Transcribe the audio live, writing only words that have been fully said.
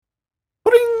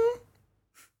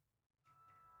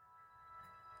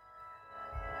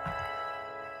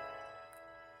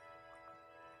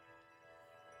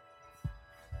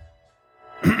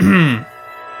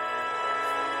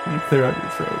Clear out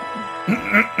your throat.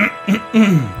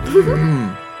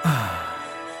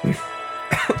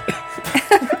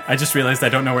 I just realized I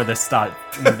don't know where this starts.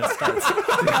 Oh no.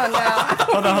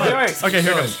 Hold on. Okay,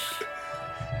 here it goes.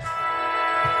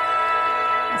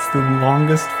 It's the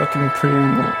longest fucking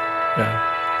preamble. Yeah.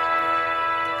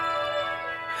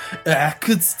 I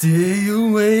could stay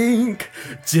awake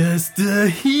just to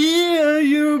hear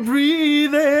you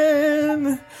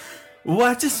breathing.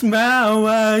 Watch you smile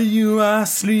while you are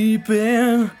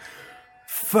sleeping,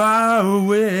 far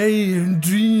away and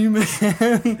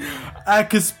dreaming. I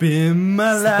could spend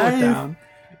my life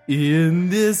in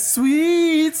this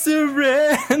sweet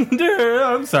surrender.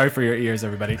 I'm sorry for your ears,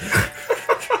 everybody.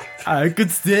 I could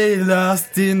stay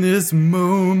lost in this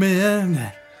moment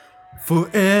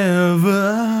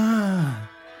forever.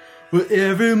 With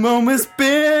every moment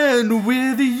spent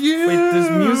with you. Wait, there's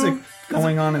music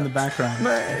going on in the background.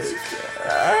 There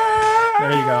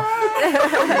you go.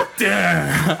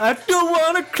 I don't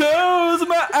want to close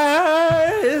my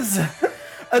eyes.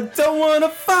 I don't want to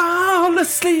fall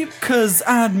asleep, 'cause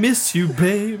I'd miss you,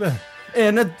 babe.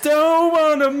 And I don't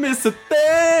want to miss a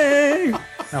thing.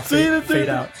 Now fade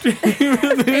out.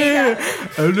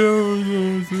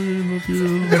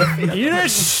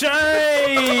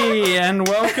 Yunashai! And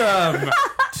welcome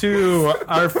to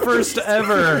our first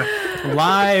ever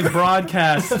live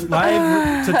broadcast,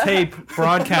 live to tape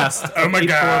broadcast. Oh my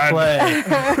God. Play.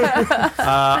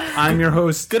 I'm your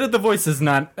host. Good at the voices,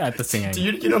 not at the singing.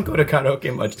 You don't go to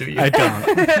karaoke much, do you? I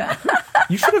don't.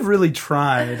 You should have really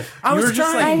tried. I You was were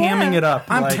just like trying. hamming it up.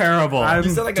 I'm like, terrible. I'm You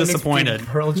sound like disappointed. a mix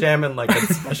between Pearl Jam and like a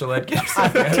special ed kid.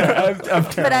 I'm terrible.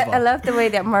 But I love the way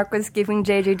that Mark was giving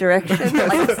JJ direction.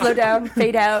 Like, slow down,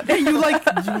 fade out. You like?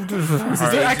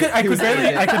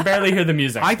 I could barely hear the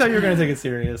music. I thought you were going to take it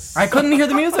serious. I couldn't hear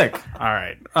the music. All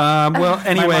right. Well, My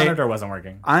anyway, monitor wasn't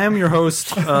working. I am your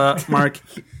host, Mark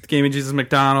Gaming Jesus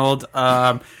McDonald.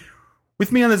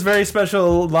 With me on this very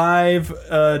special live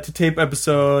to tape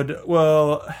episode,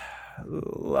 well,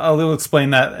 I'll explain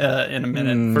that in a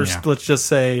minute. First, let's just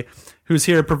say who's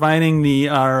here providing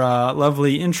our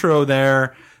lovely intro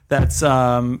there. That's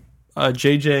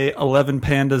JJ 11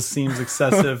 Pandas Seems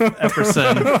Excessive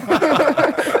Epperson.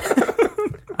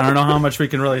 I don't know how much we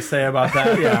can really say about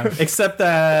that, except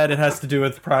that it has to do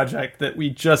with the project that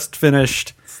we just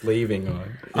finished Slaving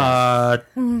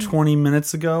on. 20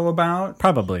 minutes ago about.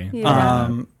 Probably.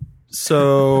 Yeah.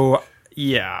 So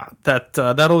yeah,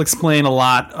 that'll explain a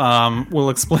lot. We'll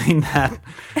explain that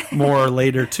more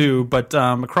later too. But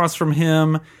across from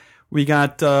him, we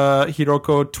got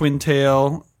Hiroko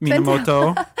Twintail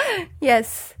Minamoto.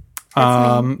 Yes.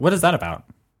 What is that about?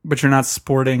 But you're not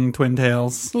sporting twin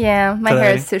tails. Yeah, my Today.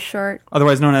 hair is too short.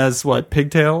 Otherwise known as what?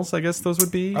 Pigtails, I guess those would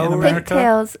be in America.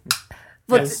 Pigtails.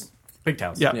 What's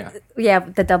Pigtails. Yeah. yeah,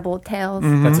 the double tails.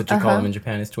 That's what you call them in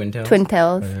Japan, is twin tails. Twin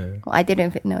tails. Well, I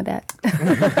didn't even know that.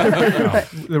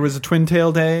 There was a twin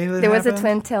tail day. There was a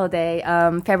twin tail day.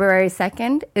 February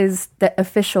 2nd is the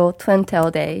official twin tail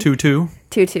day. 2-2.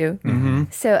 2-2. Mm-hmm.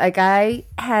 So a guy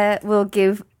will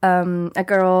give a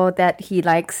girl that he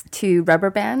likes 2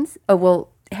 rubber bands,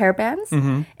 hair bands,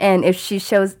 and if she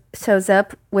shows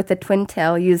up with a twin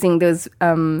tail using those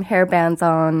hair bands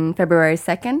on February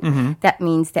 2nd, that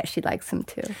means that she likes him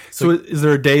too. So is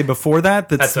there a day before that?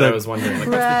 That's what I was wondering. Like,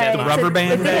 what's the Right. deadline? rubber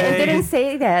band It day? didn't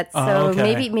say that, so okay.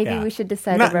 maybe Yeah. we should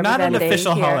decide a rubber Not band an day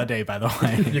official here. holiday, by the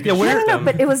way. No,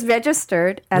 but it was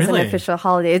registered as Really? an official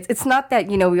holiday. It's not that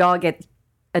we all get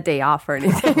a day off or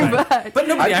anything, but But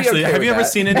nobody I'd be actually. okay Have with you ever that.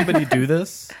 seen anybody do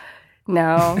this?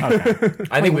 no.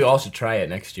 I think we all should try it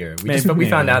next year. We Maybe.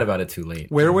 found out about it too late.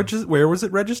 Where was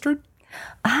it registered?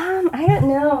 I don't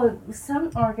know.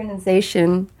 Some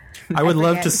organization. I would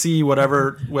love forget. to see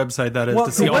whatever website that is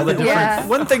to see all the one, different. Yeah.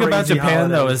 one thing about crazy Japan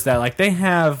though holidays. is that like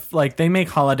they make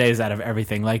holidays out of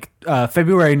everything. Like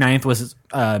February 9th was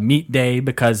meat day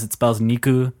because it spells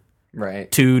niku.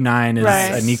 Right. 2-9 is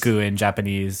Right. a niku in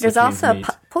Japanese. There's which means also a meat.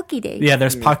 Poki Day. Yeah,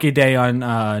 there's Pocky Day on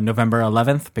November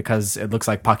 11th because it looks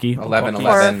like Pocky.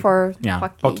 11/11. For Yeah.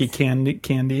 Pockies. Pocky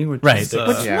candy, which Right, is,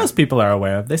 which Yeah. most people are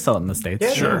aware of. They sell it in the States.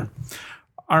 Yeah. sure.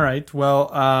 All right. Well,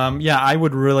 I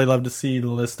would really love to see the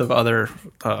list of other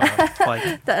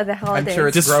like The I'm holidays. sure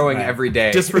it's Just- growing every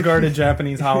day. disregarded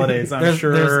Japanese holidays. I'm There's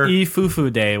sure.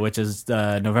 Ifufu Day, which is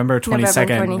November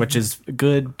 22nd, 20. which is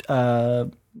good.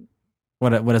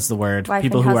 What is the word? Wife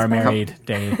People and who are husband. married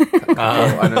day.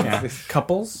 I don't know.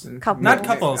 Couples. Couple. Not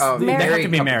couples. Oh, They have to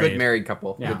be couple, married. Good married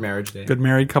couple. Yeah. Good marriage day. Good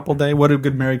married couple day. What do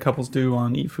good married couples do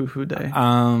on Ifufu Day?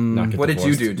 Not get What did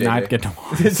you divorced. do, JJ? Not get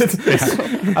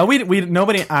divorced. We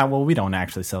nobody. We don't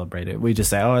actually celebrate it. We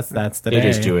just say, oh, that's the day. It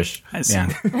is Jewish. Yeah.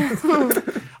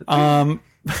 Not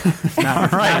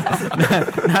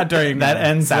during That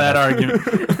ends that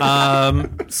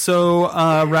argument. So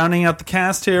rounding out the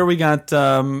cast here, we got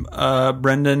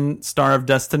Brendan, Star of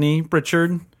Destiny,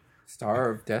 Richard. Star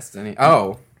of Destiny.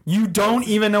 Oh. You don't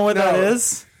even know what that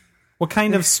is? What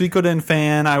kind of Suikoden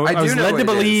fan? I was know led what to it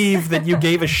believe that you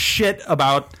gave a shit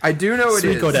about I do know it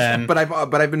Suikoden. is,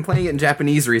 but I've been playing it in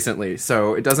Japanese recently,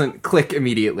 so it doesn't click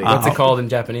immediately. What's it called in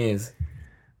Japanese?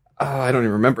 I don't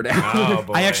even remember now. Oh,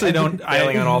 boy. I actually don't.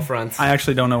 Failing on all fronts. I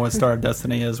actually don't know what Star of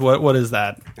Destiny is. What is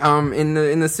that? In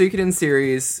the Suikoden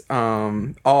series,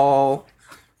 all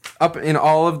of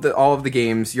the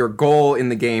games, your goal in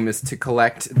the game is to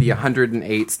collect the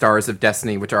 108 Stars of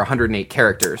Destiny, which are 108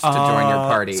 characters to join your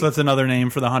party. So that's another name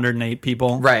for the 108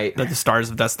 people, Right. The Stars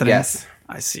of Destiny. Yes.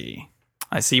 I see.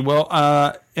 Well,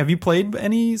 have you played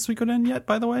any Suikoden yet?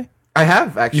 By the way. I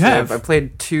have, actually. You have? I've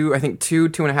played two and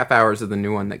a half hours of the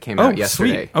new one that came out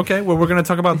yesterday. Sweet. Okay, well, we're going to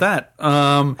talk about that.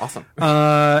 Awesome.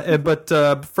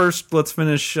 But first, let's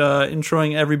finish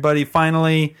introing everybody.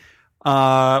 Finally,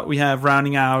 we have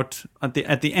rounding out at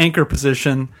the anchor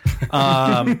position,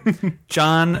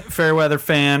 John Fairweather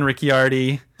fan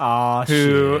Ricciardi,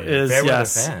 who is Fairweather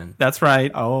fan. that's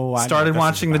right. Oh, I know started what this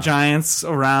watching is the about. Giants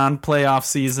around playoff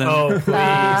season. Oh, please,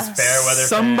 Fairweather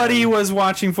Somebody fan. was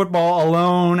watching football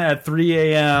alone at 3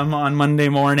 a.m. on Monday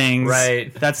mornings.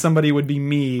 Right. That somebody would be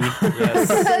me.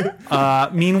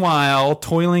 Yes. Meanwhile,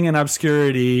 toiling in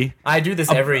obscurity. I do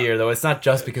this every year, though. It's not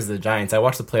just because of the Giants. I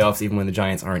watch the playoffs even when the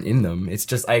Giants aren't in them. It's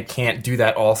just I can't do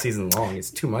that all season long.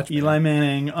 It's too much. Eli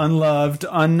Manning, unloved,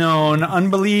 unknown,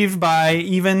 unbelieved by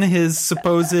even his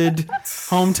supposed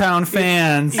hometown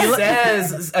fans.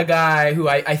 Says a guy who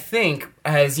I think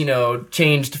has,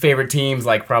 changed favorite teams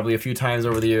like probably a few times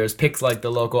over the years, picks like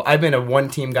the local. I've been a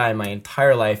one-team guy my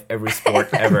entire life, every sport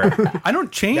ever. I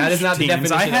don't change That is not the teams.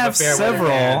 definition I of have a fair weather several.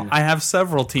 fan. I have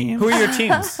several teams. Who are your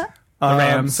teams?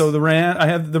 Rams. So I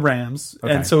have the Rams,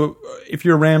 and so if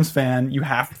you're a Rams fan, you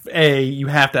have to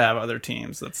have other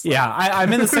teams. That's Yeah,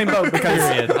 I'm in the same boat because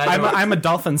I don't- I'm a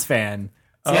Dolphins fan.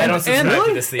 See, I don't subscribe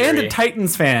to this theory. And a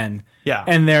Titans fan. Yeah.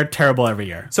 And they're terrible every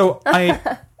year. so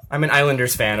I'm an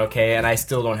Islanders fan, okay, and I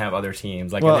still don't have other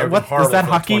teams. Like, Well, they've been what- is horrible that for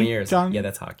like hockey, 20 years. John? Yeah,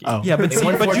 that's hockey. Oh. Yeah, but They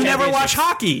won 4 you never watch championships.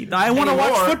 hockey. I want to watch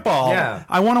Anymore. football. Yeah.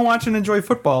 I want to watch and enjoy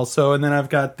football. So, and then I've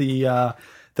got the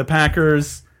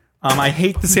Packers. I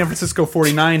hate the San Francisco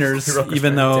 49ers,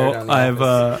 even though Tear down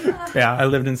the I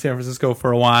lived in San Francisco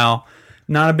for a while.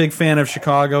 Not a big fan of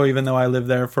Chicago, even though I lived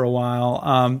there for a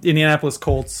while. Indianapolis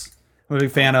Colts, I'm a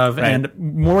big fan of, and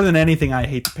more than anything, I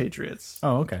hate the Patriots.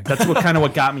 Oh, okay. That's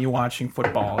what got me watching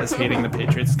football, is hating the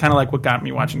Patriots. It's kind of like what got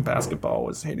me watching basketball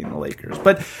was hating the Lakers.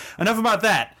 But enough about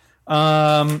that.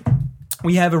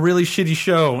 We have a really shitty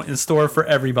show in store for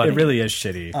everybody. It really is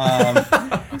shitty.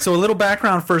 So a little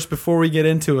background first before we get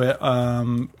into it.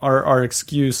 Our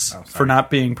excuse for not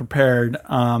being prepared.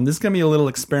 This is going to be a little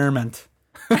experiment,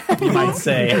 you might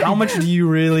say. How much do you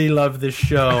really love this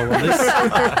show?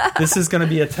 Well, this is going to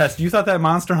be a test. You thought that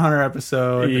Monster Hunter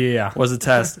episode was a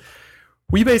test.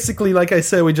 We basically, like I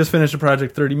said, we just finished a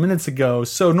project 30 minutes ago.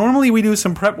 So normally we do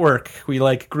some prep work. We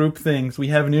group things. We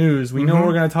have news. We know what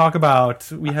we're going to talk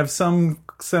about. We have some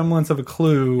semblance of a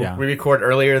clue. Yeah. We record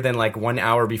earlier than like 1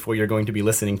 hour before you're going to be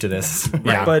listening to this.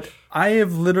 Yeah. But I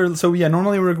have literally... So yeah,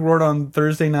 normally we record on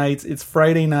Thursday nights. It's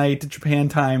Friday night, Japan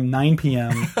time, 9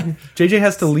 p.m. JJ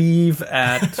has to leave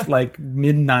at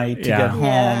midnight to get home.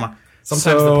 Yeah.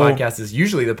 Sometimes the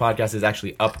podcast is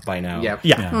actually up by now. Yep.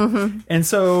 Yeah.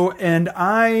 And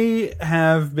I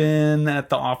have been at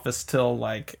the office till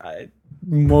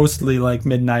mostly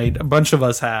midnight. A bunch of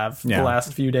us have the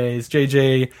last few days.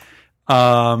 JJ,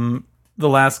 the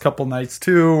last couple nights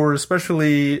too were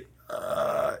especially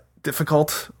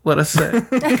difficult, let us say.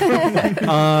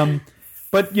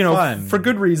 But, Fun. for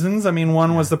good reasons. I mean,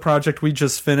 one was the project we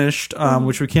just finished,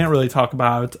 which we can't really talk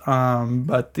about.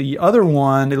 But the other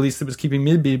one, at least it was keeping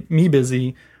me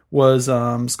busy, was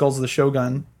Skulls of the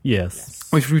Shogun, Yes.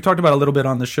 which we talked about a little bit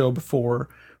on the show before.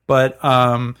 But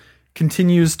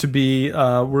continues to be,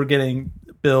 we're getting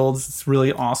builds. It's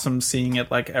really awesome seeing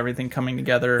it, everything coming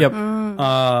together. Yep.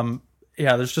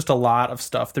 Yeah, there's just a lot of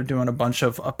stuff. They're doing a bunch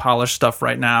of polished stuff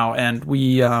right now. And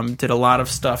we did a lot of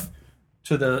stuff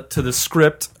to the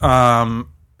script, and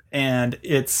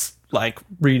it's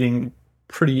reading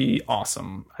pretty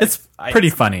awesome. It's pretty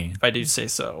funny. if I do say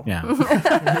so. Yeah.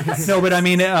 No, but I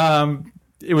mean,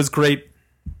 it was great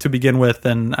to begin with,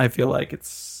 and I feel like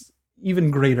it's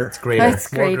even greater. Greater.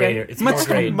 That's More greater. greater. It's more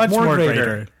great. Much more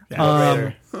greater.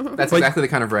 That's exactly the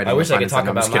kind of writing. I wish I could talk I'm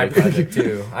about just my kidding. project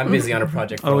too. I'm busy on a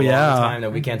project for a long time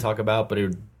that we can't talk about, but it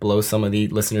would blow some of the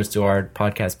listeners to our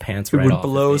podcast pants right off. It would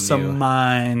blow if they some knew.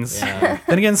 minds. Yeah.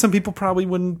 Then again, some people probably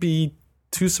wouldn't be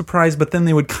too surprised, but then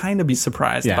they would kind of be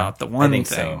surprised about the one I think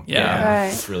thing. so. Right.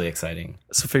 It's really exciting.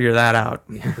 So figure that out.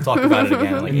 We'll talk about it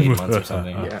again in like 8 months or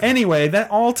something. Anyway, that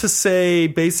all to say,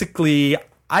 basically,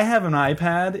 I have an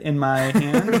iPad in my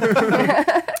hand,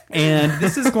 and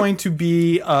this is going to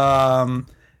be,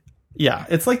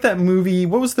 it's like that movie.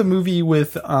 What was the movie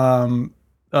with the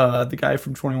guy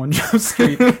from 21 Jump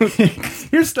Street?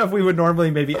 Here's stuff we would normally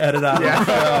maybe edit out.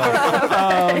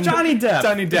 Johnny Depp.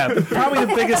 Johnny Depp. Probably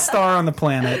the biggest star on the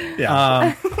planet.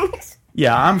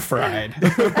 I'm fried.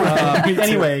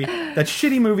 Anyway, that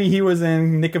shitty movie he was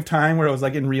in, Nick of Time, where it was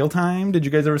like in real time. Did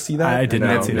you guys ever see that? I did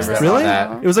not see never that. saw Really?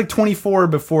 that. It was like 24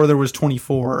 before there was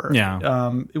 24.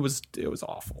 Yeah. It was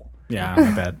awful. Yeah,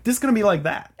 I bet. This is gonna be like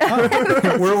that.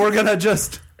 we're gonna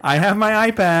just. I have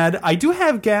my iPad. I do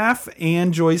have Gaff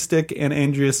and Joystick and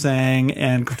Andrea Sang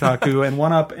and Kotaku and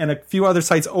 1UP and a few other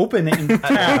sites open in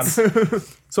tabs.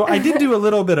 So I did do a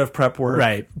little bit of prep work,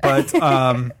 Right. But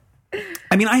I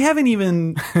mean, I haven't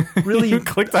even really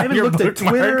clicked I on haven't your looked at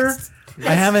Twitter. bookmarks.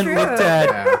 I haven't true. looked at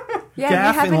Yeah,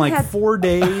 Gaff we in haven't like had 4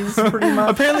 days, pretty much.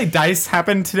 Apparently, DICE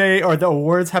happened today, or the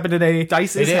awards happened today.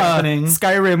 Dice is happening.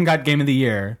 Skyrim got Game of the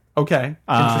Year. Okay,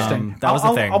 interesting. That was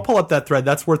the thing. I'll pull up that thread.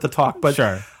 That's worth a talk. But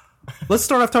Sure. let's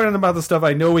start off talking about the stuff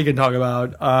I know we can talk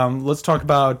about. Let's talk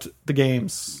about the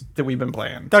games that we've been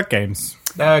playing. Duck games.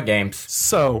 Games.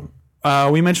 So,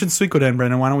 we mentioned Suikoden,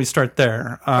 Brendan. Why don't we start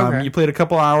there? Okay. You played a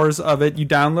couple hours of it. You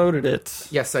downloaded it.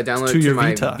 Yes, I downloaded to it to your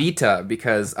my Vita. Vita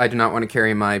because I do not want to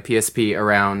carry my PSP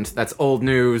around. That's old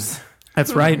news.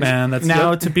 That's right, man. That's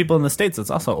Now, to people in the States, it's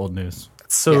also old news.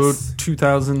 so Yes.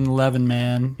 2011,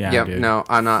 man. Yeah, Yep, dude. no,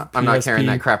 I'm not carrying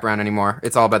that crap around anymore.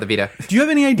 It's all about the Vita. Do you have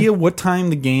any idea what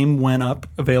time the game went up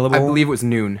available? I believe it was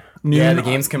noon. Yeah, the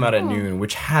games come out at noon,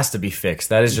 which has to be fixed.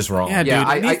 That is just wrong. Yeah, dude,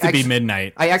 Yeah, it needs to be actually-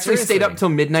 midnight. I actually stayed Seriously. up till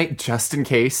midnight just in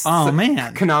case. Oh,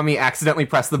 man. Konami accidentally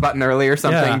pressed the button early or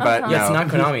something, Yeah. but Yeah, no. it's not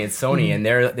Konami, it's Sony, and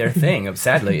their thing,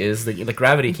 sadly, is the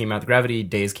Gravity came out. The Gravity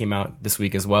Days came out this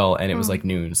week as well, and it was like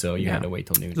noon, so you had to wait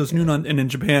till noon. So it's noon and in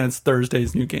Japan, it's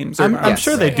Thursdays. New games. I'm Yes.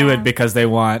 sure they do it because they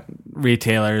want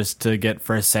retailers to get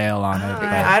first sale on it. but-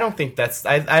 I don't think that's.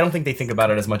 I don't think they think about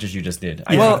it as much as you just did.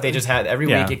 I Well, think they just had every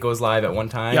yeah. week it goes live at one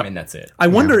time, Yep. and that's it. I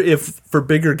wonder if for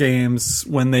bigger games,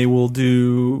 when they will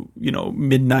do,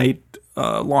 midnight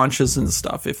launches and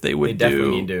stuff, if they would They definitely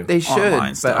do need to. They should,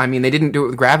 online but stuff. I mean, they didn't do it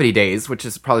with Gravity Days, which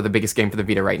is probably the biggest game for the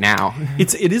Vita right now.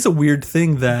 It is a weird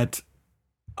thing that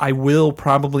I will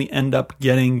probably end up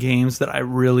getting games that I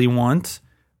really want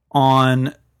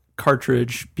on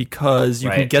cartridge because you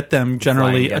can Right. get them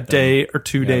generally get a them. day or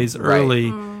 2 days Right. early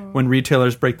when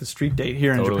retailers break the street date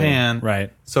here in Totally. Japan.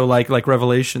 Right. So like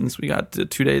Revelations, we got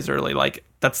 2 days early. Like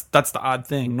that's the odd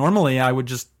thing. Normally, I would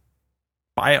just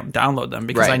buy them, download them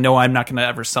because Right. I know I'm not going to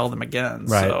ever sell them again.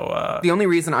 Right. So The only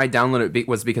reason I downloaded it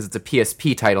was because it's a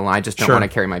PSP title, and I just don't Sure. want to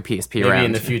carry my PSP Maybe around.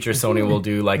 in the future, Sony will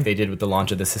do like they did with the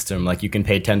launch of the system. Like you can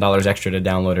pay $10 extra to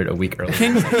download it a week early.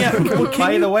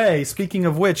 by the way, speaking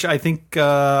of which, I think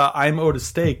I'm owed a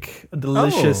steak, a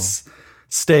delicious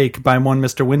steak by one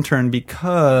Mr. Wintern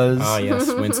because Oh yes,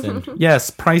 Winston. yes,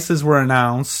 prices were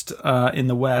announced in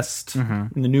the West, in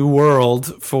the New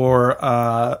World for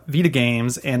Vita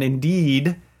games, and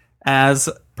indeed, as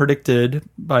predicted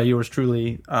by yours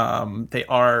truly, they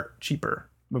are cheaper.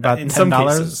 About in some $10?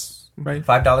 cases. Right.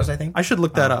 $5, I think. I should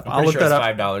look that up. I'm I'll pretty look sure that it's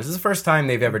up. $5. This is the first time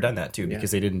they've ever done that too,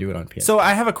 because they didn't do it on PS. So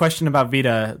I have a question about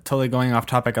Vita, totally going off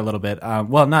topic a little bit.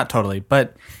 Well, not totally,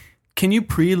 but can you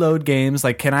preload games?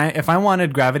 Like, can I, if I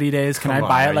wanted Gravity Days, can Come I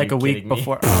buy on, it are like you a week kidding me?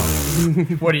 before?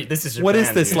 what? This is Japan, What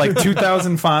is this, dude. like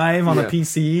 2005 on a Yeah.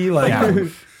 PC? Like, Yeah.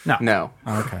 No.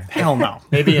 Okay. hell no.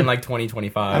 Maybe in like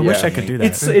 2025. I wish I could do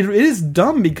that. It is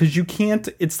dumb because you can't.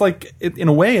 It's like in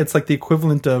a way, it's like the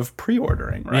equivalent of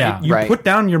pre-ordering, right? Yeah. You Right. put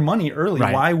down your money early.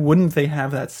 Right. Why wouldn't they have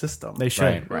that system? They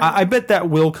should. Right. I bet that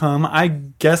will come. I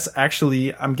guess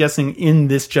actually, I'm guessing in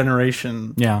this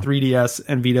generation, Yeah. 3DS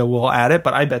and Vita will add it.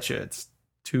 But I bet you it's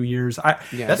 2 years. Yeah,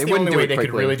 That's they the wouldn't only do way it they could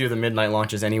quickly. really do the midnight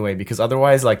launches anyway, because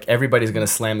otherwise, like everybody's going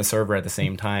to slam the server at the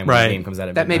same time when Right. the game comes out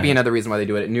at That may midnight. be another reason why they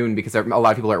do it at noon, because a lot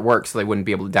of people are at work, so they wouldn't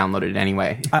be able to download it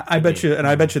anyway. I bet you, and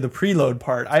I bet you the preload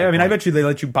part. I mean, I bet you they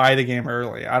let you buy the game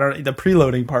early. I don't. The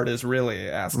preloading part is really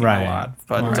asking Right. a lot.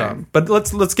 But Right. but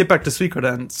let's get back to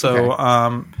Suikoden. So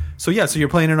Okay. so yeah, so you're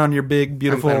playing it on your big I'm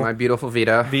beautiful playing my beautiful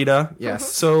Vita. Vita.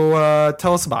 Yes. So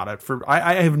tell us about it.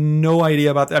 I have no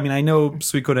idea about that. I mean, I know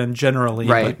Suikoden generally,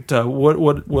 Right. but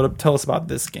what tell us about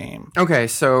this game? Okay,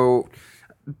 so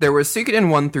there was Suikoden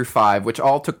 1 through 5, which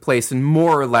all took place in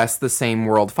more or less the same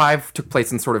world. 5 took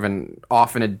place in sort of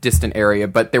off in a distant area,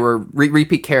 but there were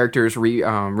repeat characters,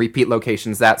 repeat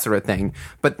locations, that sort of thing.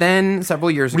 But then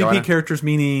several years ago... Repeat characters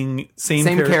meaning same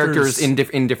characters in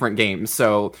different games.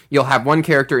 So you'll have one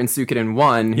character in Suikoden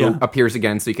 1 who appears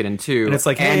again in Suikoden 2. And it's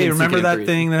like, hey, remember Suikoden that 3.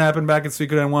 thing that happened back in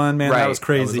Suikoden 1? Man, that was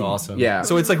crazy. That was awesome. Yeah.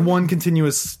 So it's like one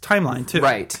continuous timeline, too.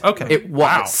 Right. Okay. It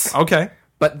was. Wow. Okay.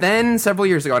 But then several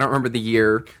years ago, I don't remember the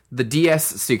year, the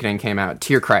DS Suikoden came out,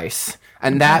 Icarus,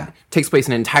 and that takes place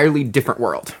in an entirely different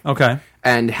world. Okay.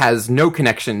 And has no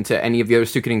connection to any of the other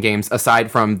Suikoden games aside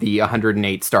from the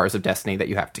 108 Stars of Destiny that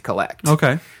you have to collect.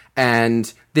 Okay.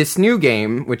 And this new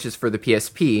game, which is for the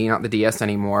PSP, not the DS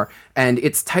anymore, and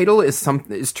its title is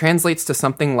translates to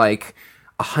something like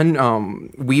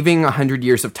Weaving 100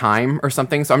 Years of Time or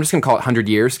something. So I'm just going to call it 100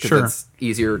 Years because it's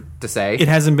easier to say. It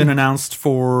hasn't been announced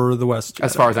for the West yet,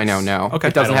 as far as I know, no. Okay.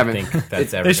 It doesn't I don't have think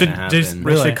that's ever they should going to happen. just They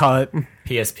really should call it.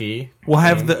 PSP. We'll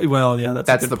have the that's a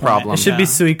That's good the point. problem. It should be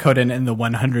Suikoden in the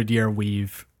 100-year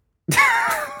weave.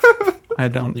 I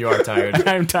don't. You are tired.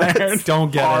 I'm tired.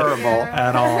 Don't get Horrible. it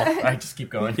at all. All right, just keep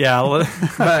going. Yeah.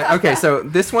 But okay, so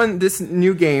this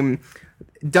new game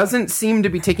doesn't seem to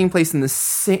be taking place in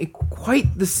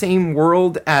quite the same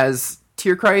world as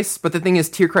Icarus, but the thing is,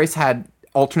 Icarus had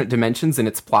alternate dimensions in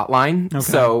its plot line. Okay.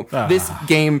 So this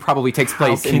game probably takes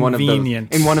place in one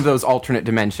of those alternate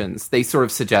dimensions. They sort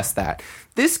of suggest that.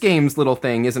 This game's little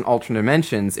thing isn't alternate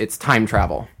dimensions, it's time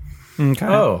travel. Okay.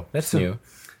 Oh, that's new.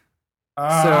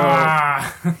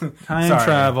 Time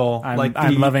travel.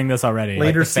 I'm loving this already.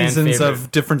 Later Like the fan seasons favorite.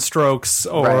 of Different Strokes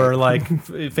or like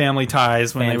Family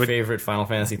Ties when My they would favorite Final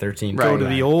Fantasy 13. go to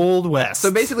the Old West.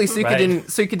 So basically,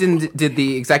 Suikoden did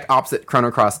the exact opposite Chrono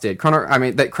Cross did.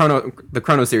 The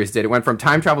Chrono series did. It went from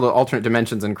time travel to alternate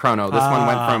dimensions in Chrono. This one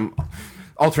went from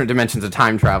alternate dimensions to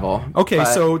time travel. Okay, But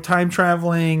so time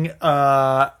traveling,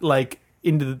 like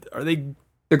into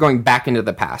they're going back into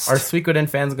the past. Are Suikoden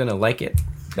fans going to like it?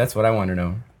 That's what I want to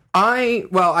know.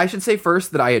 I should say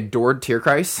first that I adored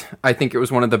Icarus. I think it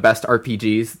was one of the best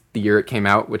RPGs the year it came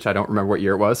out, which I don't remember what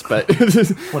year it was, but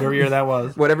whatever year that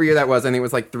was. Whatever year that was, I think it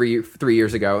was like 3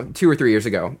 years ago, 2 or 3 years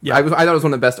ago. Yeah. I thought it was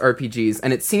one of the best RPGs,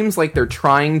 and it seems like they're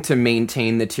trying to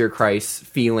maintain the Icarus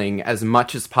feeling as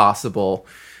much as possible.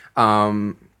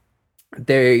 The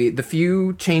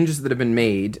few changes that have been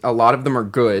made, a lot of them are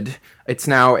good. It's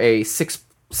now a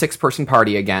six-person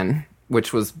party again,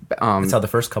 which was That's how the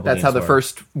first couple. that's games how the were.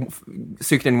 first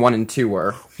Suikoden 1 and 2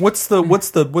 were. What's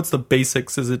the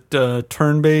basics? Is it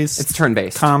turn-based? It's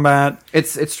turn-based combat.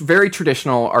 It's very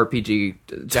traditional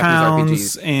RPG, Japanese Towns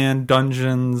RPGs. and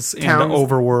dungeons and Towns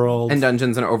overworld. And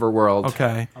dungeons and overworld.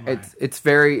 Okay. It's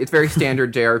very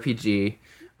standard JRPG.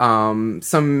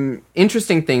 Some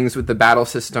interesting things with the battle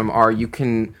system are you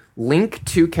can link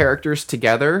two characters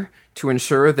together to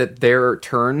ensure that their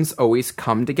turns always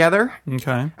come together.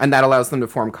 Okay. And that allows them to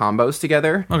form combos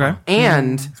together. Okay.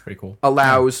 And That's pretty cool.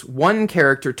 allows one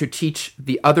character to teach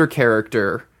the other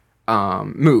character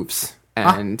moves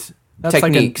and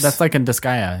techniques. That's like in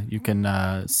Disgaea. You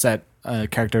can set a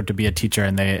character to be a teacher,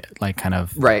 and they like kind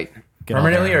of right. get all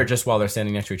Permanently, their- or just while they're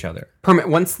standing next to each other?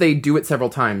 Once they do it several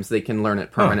times, they can learn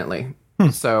it permanently.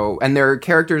 So, and their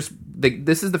characters,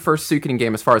 this is the first Suikoden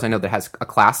game, as far as I know, that has a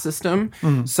class system.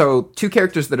 So, two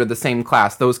characters that are the same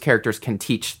class, those characters can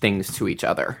teach things to each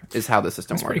other, is how the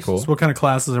system works. Pretty cool. So what kind of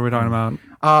classes are we talking about?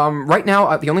 Right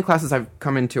now, the only classes I've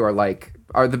come into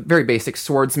are the very basic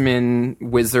swordsman,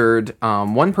 wizard.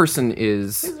 One person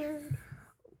is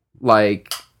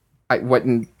what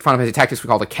in Final Fantasy Tactics we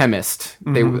call a chemist.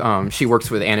 She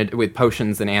works with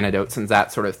potions and antidotes and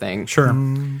that sort of thing. Sure.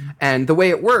 And the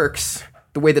way it works,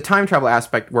 the way the time travel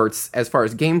aspect works, as far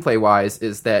as gameplay wise,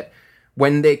 is that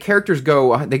when the characters go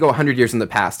 100 years in the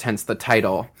past, hence the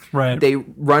title. Right. They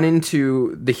run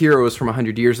into the heroes from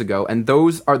 100 years ago, and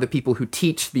those are the people who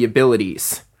teach the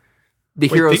abilities. The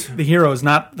heroes. The heroes,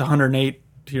 not the 108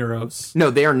 heroes. No,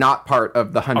 they are not part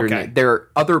of the 108. Okay. They're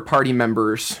other party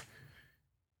members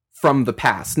from the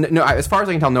past. No, as far as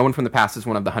I can tell, no one from the past is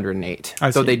one of the 108.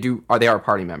 I So see. they are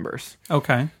party members.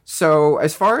 Okay. So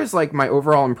as far as my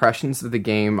overall impressions of the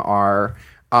game are,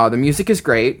 the music is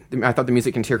great. I thought the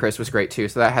music in Icarus was great too,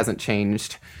 so that hasn't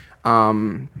changed.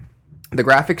 The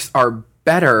graphics are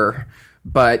better,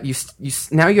 but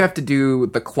now you have to do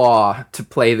the claw to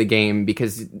play the game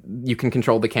because you can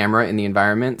control the camera in the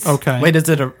environments. Okay. Wait, is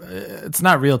it it's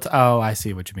not real? Oh, I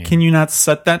see what you mean. Can you not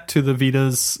set that to the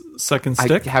Vita's second I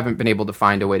stick. haven't been able to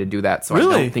find a way to do that, so I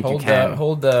Really? don't think Hold you can.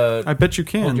 I bet you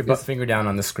can. Hold your finger down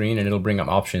on the screen, and it'll bring up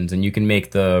options, and you can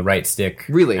make the right stick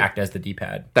Really? act as the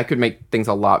D-pad. That could make things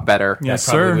a lot better. Yes,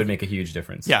 That probably sir. would make a huge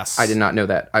difference. Yes. I did not know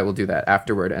that. I will do that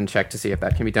afterward and check to see if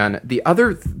that can be done.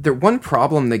 The one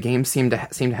problem the game seemed to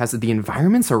has is that the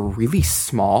environments are really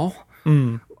small.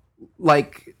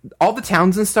 Like all the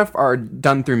towns and stuff are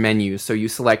done through menus, so you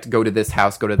select go to this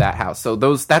house, go to that house. So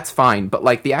that's fine. But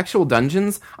like the actual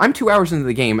dungeons, I'm 2 hours into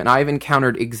the game and I've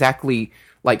encountered exactly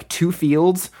like 2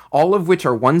 fields, all of which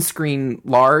are one screen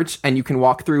large, and you can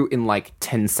walk through in like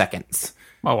 10 seconds.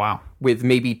 Oh, wow. With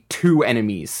maybe 2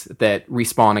 enemies that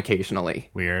respawn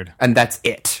occasionally. Weird. And that's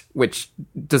it, which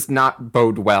does not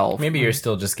bode well. Maybe you're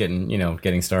still just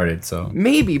getting started. So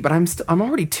Maybe, but I'm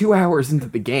already 2 hours into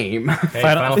the game. hey,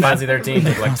 Final Fantasy 13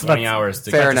 took like 20 hours to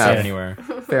Fair get to enough. sit anywhere.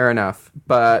 Fair enough.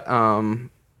 But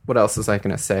what else was I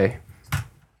going to say?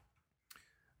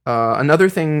 Another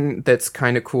thing that's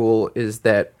kind of cool is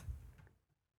that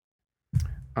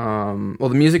the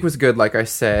music was good, like I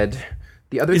said.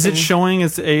 The other Is thing, it showing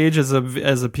its age as a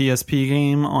PSP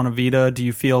game on a Vita? Do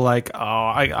you feel like,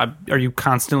 are you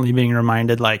constantly being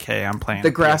reminded like, hey, I'm playing the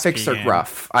a graphics PSP are game?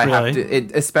 rough. I have Really?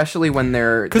 to, especially when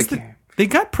they're Because they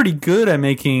got pretty good at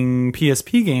making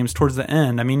PSP games towards the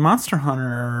end. I mean, Monster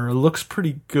Hunter looks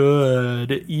pretty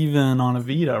good even on a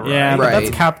Vita, right? Yeah, but Right.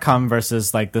 that's Capcom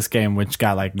versus like this game, which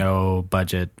got like no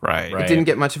budget. Right. It didn't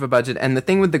get much of a budget, and the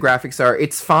thing with the graphics are,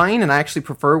 it's fine, and I actually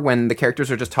prefer when the characters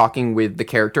are just talking with the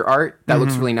character art. That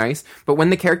looks really nice. But when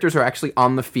the characters are actually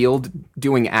on the field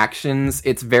doing actions,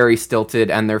 it's very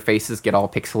stilted, and their faces get all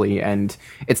pixely, and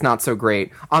it's not so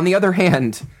great. On the other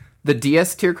hand, the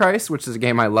DS Tierkreis, which is a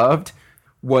game I loved,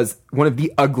 was one of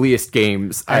the ugliest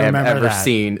games I have remember ever that.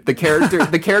 seen. The character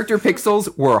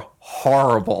pixels were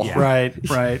horrible. Right.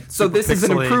 So Super this is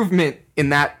an pixely. improvement in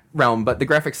that realm, but the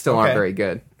graphics still aren't Okay. very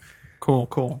good.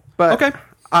 Cool. But okay.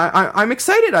 I'm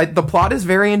excited. The plot is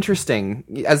very interesting.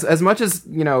 As much as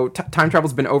time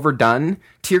travel's been overdone,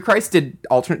 Tierkreis did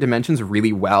alternate dimensions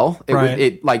really well.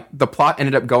 Right. The plot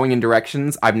ended up going in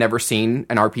directions I've never seen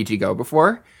an RPG go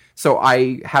before. So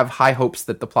I have high hopes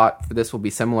that the plot for this will be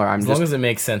similar. As long as it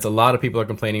makes sense. A lot of people are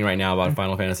complaining right now about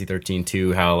Final Fantasy 13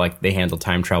 too, how like they handle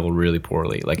time travel really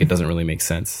poorly. Like it doesn't really make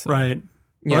sense. Right. Well,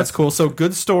 Yes. that's cool. So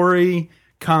good story,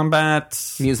 combat.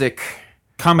 music.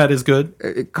 Combat is good.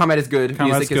 Combat is good.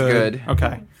 Combat's Music is good.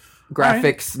 Okay.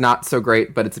 Graphics not so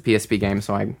great, but it's a PSP game,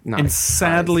 so I'm not. And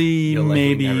sadly, You'll likely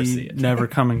maybe never see it. never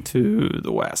coming to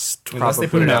the West. Unless they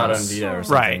Probably. put it out on Who knows? Vita or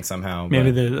something Right. somehow.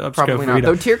 Maybe but- the upscale Probably for not. Vita.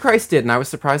 Though Tierkreis did, and I was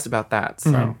surprised about that.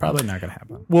 So Probably not gonna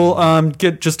happen. Well,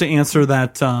 get just to answer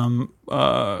that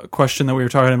question that we were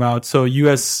talking about. So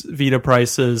U.S. Vita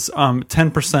prices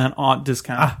 10% on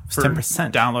discount. it's for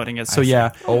 10%. downloading it. So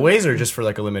yeah. always or just for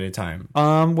like a limited time.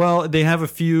 Well, they have a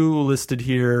few listed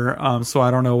here. So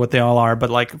I don't know what they all are, but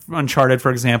like Uncharted,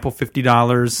 for example, $50.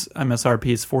 MSRP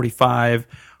is $45.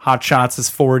 Hot Shots is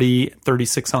 $40.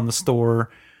 $36 on the store.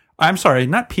 I'm sorry,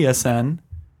 not PSN.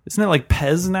 Isn't it like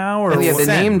Pez now? Or yeah, the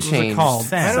name what's it changed.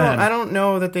 called? I don't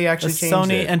know that they The actually changed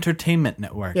Sony it. Entertainment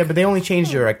Network. Yeah, but they only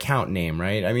changed your account name,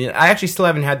 right? I mean, I actually still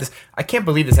haven't had this. I can't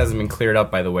believe this hasn't been cleared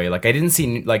up, by the way. Like, I didn't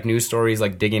see, like, news stories,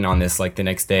 like, digging on this, like, the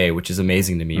next day, which is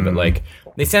amazing to me. But, like,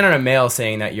 they sent out a mail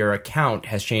saying that your account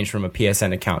has changed from a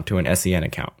PSN account to an SEN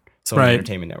account. Sony Right.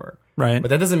 Entertainment Network. Right. But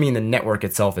that doesn't mean the network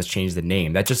itself has changed the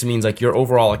name. That just means, like, your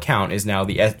overall account is now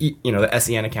the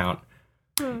SEN account.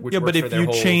 Which Yeah, works but for if their you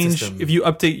whole change, system. if you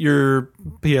update your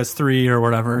PS3 or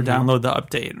whatever, download the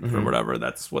update or whatever,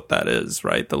 that's what that is,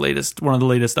 right? One of the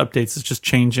latest updates is just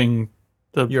changing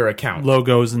the your account.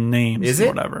 logos and names Is and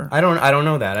it? whatever. I don't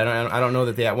know that. I don't know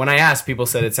that they. When I asked, people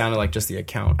said it sounded like just the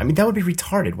account. I mean, that would be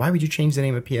retarded. Why would you change the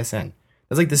name of PSN?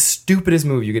 That's like the stupidest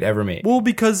move you could ever make. Well,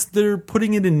 because they're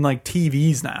putting it in like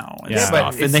TVs now and Yeah,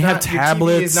 stuff, it's and they have not-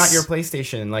 tablets. Your TV is not your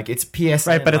PlayStation. Like it's PSN.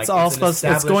 Right, but like, it's all an supposed. It's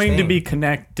established going to thing. be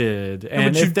connected,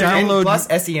 and but you if they're And download- plus,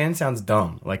 SEN sounds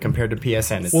dumb. Like compared to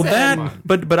PSN. It's Well, come that, on.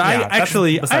 but I Yeah, that's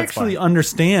I besides actually fine.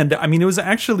 understand. I mean, it was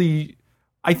actually,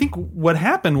 I think what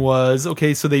happened was,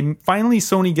 okay, so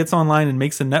Sony gets online and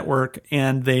makes a network,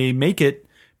 and they make it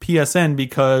PSN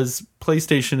because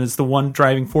PlayStation is the one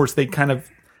driving force. They kind of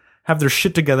have their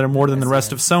shit together more than the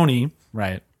rest of Sony.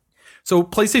 right. So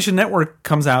PlayStation Network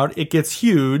comes out, it gets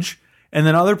huge, and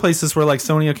then other places were like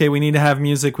Sony, okay, we need to have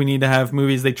music, we need to have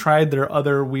movies. They tried their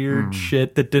other weird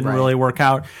shit that didn't really work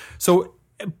out. So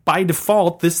by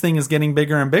default, this thing is getting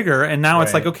bigger and bigger, and now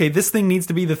it's like, okay, this thing needs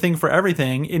to be the thing for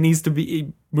everything. It needs to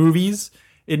be movies,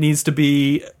 it needs to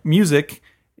be music,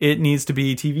 it needs to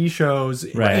be TV shows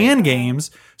Right. and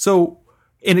games. So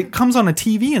and it comes on a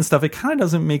TV and stuff, it kind of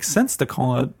doesn't make sense to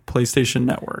call it PlayStation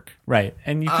Network. Right.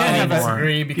 And you can't I have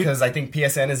disagree because I think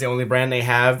PSN is the only brand they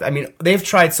have. I mean, they've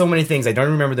tried so many things. I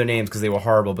don't remember their names because they were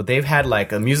horrible, but they've had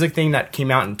like a music thing that came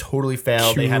out and totally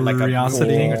failed. They had like a Curiosity.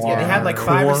 thing. Yeah, they had like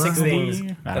 5 or 6 Core. things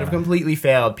that have completely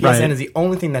failed. PSN Right. is the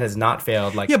only thing that has not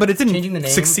failed. Like, Yeah, but it didn't changing the name.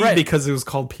 succeed because it was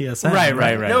called PSN.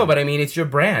 Right. No, but I mean, it's your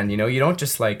brand. You know, you don't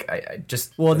just like I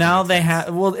just. Well, now they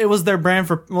have. Well, it was their brand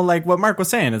for. Well, like what Mark was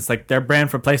saying, it's like their brand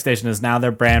for PlayStation is now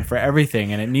their brand for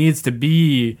everything, and it needs to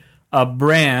be a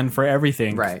brand for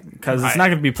everything, Right. Because it's not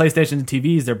going to be PlayStation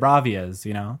TVs or Bravias,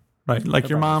 you know. Right. Like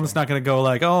your mom's not going to go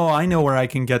like, oh, I know where I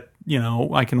can get,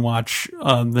 I can watch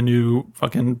the new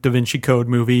fucking Da Vinci Code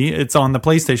movie. It's on the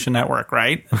PlayStation Network,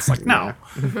 right? It's like, no.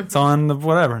 It's on the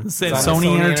whatever. It's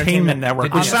Sony Entertainment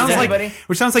Network, which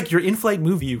sounds like your in-flight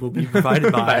movie will be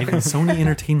provided by the Sony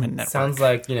Entertainment Network. Sounds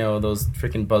like, those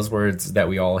freaking buzzwords that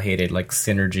we all hated, like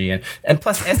synergy and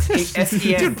plus SEN.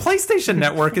 Dude, PlayStation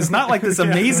Network is not like this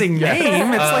amazing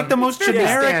name. It's like the most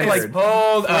generic, like,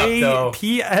 Hold up, though.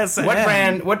 PSN. What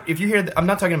brand? If you hear, I'm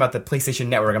not talking about the PlayStation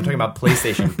Network. I'm talking about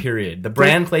PlayStation. Period. The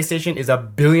brand PlayStation is a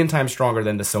billion times stronger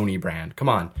than the Sony brand. Come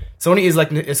on, Sony is like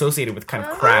associated with kind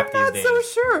of crap I'm not these days.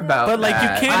 so sure about But like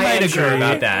that. you can't. I am agree sure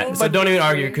about that. So don't even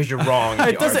argue because you're wrong. if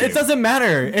It you doesn't. argue. It doesn't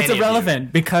matter. It's Any of you.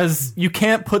 irrelevant because you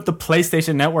can't put the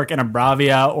PlayStation Network in a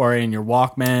Bravia or in your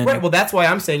Walkman. Right, well, that's why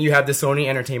I'm saying you have the Sony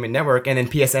Entertainment Network, and then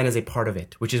PSN is a part of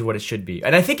it, which is what it should be.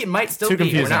 And I think it might still Too be.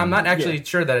 confusing. I'm not actually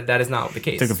sure that that is not the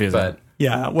case. Too confusing. But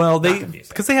Yeah, well, confusing.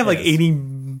 because they have like Yes. 80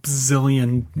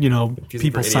 zillion,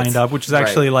 people for signed idiots. up, which is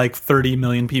actually like 30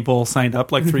 million people signed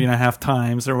up like 3.5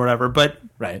 times or whatever. But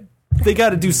Right. they got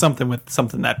to do something with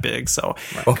something that big. So,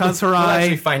 we'll Kansarai,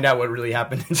 actually find out what really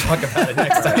happened and talk about it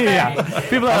next time. Yeah.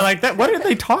 People are like that. What are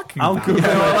they talking about? A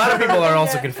lot of people are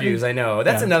also confused. I know.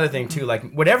 That's another thing too. Like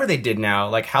whatever they did now,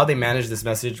 like how they managed this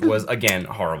message was again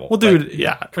horrible. well, dude,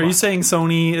 are you saying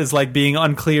Sony is like being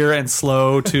unclear and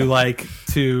slow to like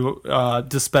to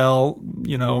dispel,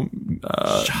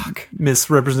 shock,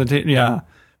 misrepresentation? Yeah,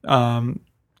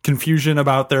 confusion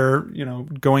about their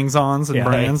goings-ons and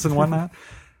brands and whatnot.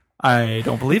 I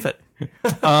don't believe it.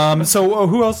 So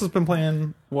who else has been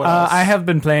playing? What else? I have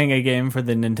been playing a game for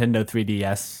the Nintendo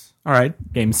 3DS All right,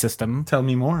 game system. tell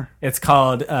me more. It's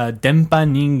called Denpa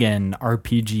Ningen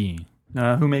RPG.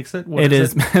 Who makes it? What It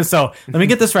is. So let me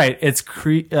get this right. It's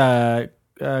Creative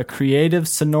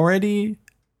Sonority.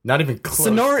 not even close.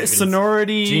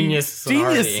 Sonority. Genius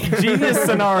Sonority. Genius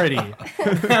Sonority.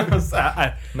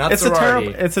 Not It's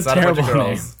sorority. a It's not a bunch terrible of name.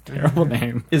 girls. Terrible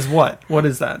name. Is what? What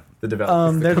is that? The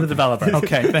developer. They're the developer.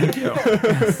 Okay, thank you.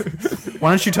 Why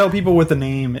don't you tell people what the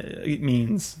name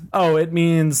means? Oh, it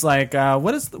means like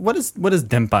what is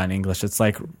Denpa in English? It's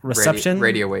like reception,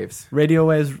 radio waves. radio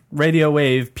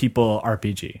wave people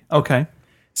RPG. Okay.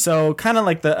 So kind of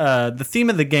like the theme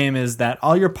of the game is that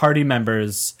all your party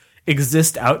members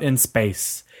exist out in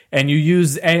space, and you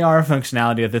use AR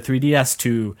functionality of the 3DS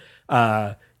to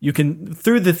you can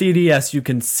through the 3DS you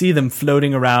can see them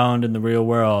floating around in the real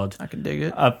world. I can dig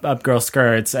it. Up girl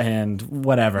skirts and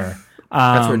whatever.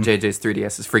 That's where JJ's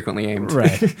 3DS is frequently aimed.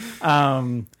 Right.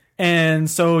 And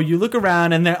so you look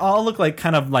around and they all look like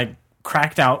kind of like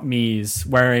cracked out Miis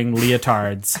wearing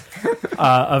leotards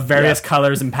of various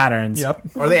colors and patterns. Yep.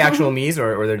 Are they actual Miis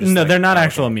or they're just No, like, they're not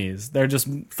actual Miis. They're just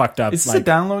fucked up. Is this like, a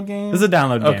download game? This is a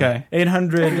download game. Okay.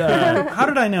 800 How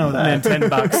did I know that? and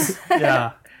 $10.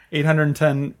 Yeah.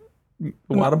 810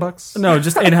 Wada bucks? No,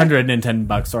 just 810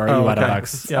 bucks or Oh, Iwata okay.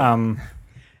 bucks. Yeah.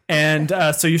 And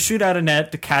so you shoot out a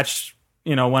net to catch,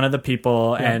 one of the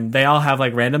people, and they all have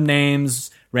like random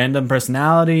names, random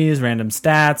personalities, random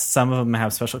stats. Some of them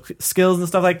have special skills and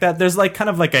stuff like that. There's like kind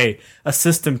of like a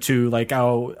system to like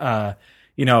how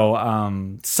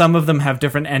some of them have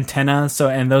different antennas. So,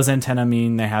 and those antenna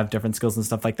mean they have different skills and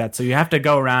stuff like that. So you have to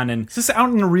go around and Is this out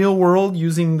in the real world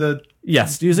using the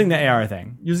using the AR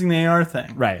thing. AR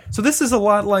thing? Right. So this is a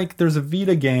lot like there's a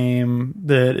Vita game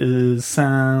that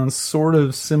sounds sort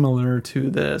of similar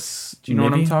to this. Do you know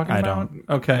what I'm Maybe? talking I about? don't.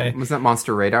 Okay. Was that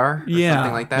Monster Radar? Or Yeah.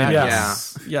 something like that?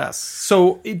 Yes. Yes.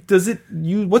 So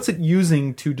what's it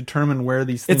using to determine where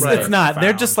these things It's are not. They're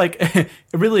found? just like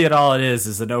really all it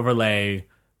is an overlay.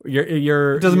 It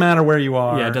It doesn't matter where you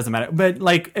are. Yeah, it doesn't matter. But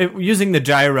like using the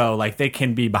gyro, like they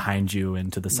can be behind you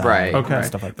and to the side, Right. and Okay.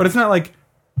 stuff like that. But it's not like,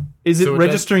 is it So it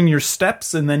registering your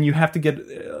steps and then you have to get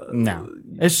No,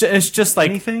 it's just like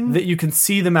Anything? that you can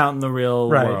see them out in the real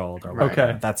Right. world. Or whatever.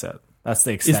 Okay. That's it. That's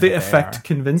the extent. is the of effect AR.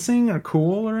 convincing or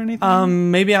cool or anything?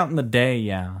 Maybe out in the day,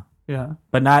 yeah. Yeah.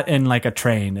 but not in like a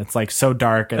train. It's like so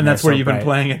dark, And that's they're where so you've been bright.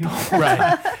 playing it.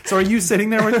 Right. So are you sitting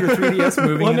there with your 3DS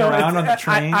moving it around on the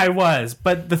train? I was,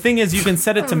 but the thing is, you can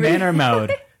set it to manner mode,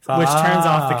 which turns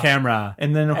off the camera,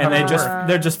 And then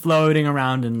they're just floating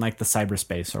around in like the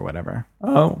cyberspace or whatever.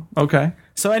 Oh, okay.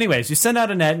 So, anyways, you send out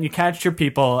a net and you catch your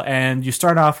people, and you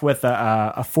start off with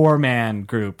a 4-man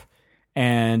group,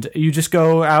 and you just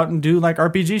go out and do like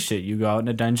RPG shit. You go out in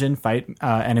a dungeon, fight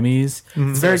enemies.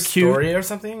 It's very cute. Story or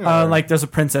something? Or? Like there's a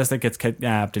princess that gets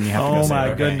kidnapped, and you have to go Oh save my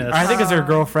her. goodness. Or I think it's her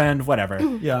girlfriend, whatever.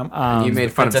 Yeah. You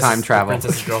made fun of time travel.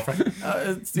 Princess's girlfriend.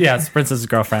 Yeah, it's princess's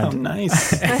girlfriend. Oh,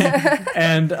 nice.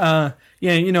 And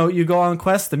yeah, you know, you go on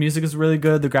quests. The music is really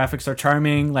good. The graphics are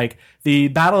charming. Like the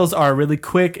battles are really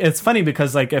quick. It's funny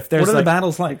because like if there's What are like, the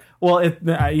battles like? well,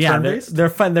 yeah, Turn-based? they're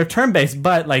fun. They're turn based,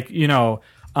 but like you know,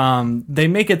 they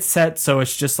make it set so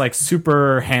it's just like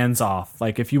super hands off.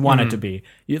 Like if you want it to be,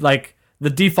 like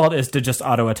the default is to just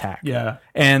auto attack. Yeah.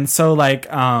 And so like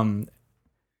on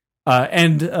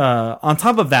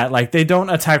top of that, like they don't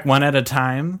attack one at a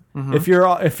time. If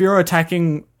you're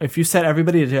attacking, if you set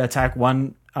everybody to attack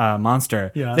one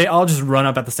monster, Yeah. they all just run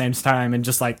up at the same time and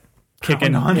just like kick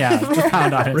in, on it. yeah, just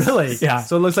pound on it. Really? Yeah.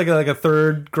 So it looks like a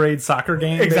third grade soccer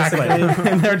game. Exactly.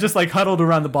 basically. And they're just like huddled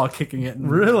around the ball kicking it. And,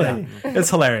 Really? yeah. It's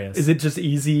hilarious. Is it just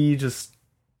easy? Just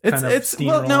kind of it's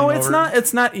well, no, steamrolling it's over? not.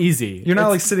 It's not easy. You're not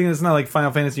It's- like sitting. It's not like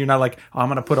Final Fantasy. You're not like, oh, I'm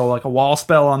gonna put a wall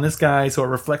spell on this guy so it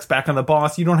reflects back on the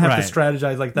boss. You don't have Right. to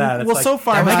strategize like that. It's well, like, so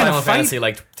far, That was not, Final Fantasy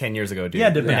like 10 years ago, dude. Yeah,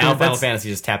 dude, now Final that's- Fantasy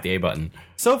just tap the A button.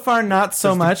 so far not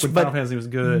so much, when but Final Fantasy was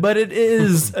good. But it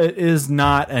is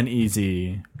not an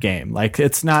easy game. Like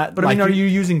it's not. But I like, mean, are you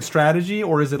using strategy,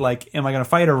 or is it like, am I going to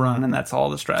fight or run, and that's all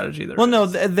the strategy there? Well, no,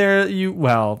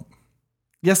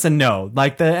 yes and no.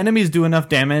 Like the enemies do enough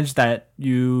damage that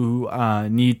you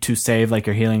need to save like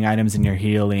your healing items and your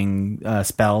healing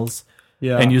spells,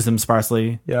 yeah, and use them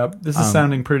sparsely. Yeah, this is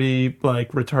sounding pretty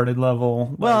like retarded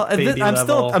level. Well, like, baby I'm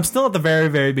level. still at the very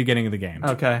very beginning of the game.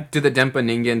 Okay. Do the Denpa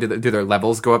Ningen, do their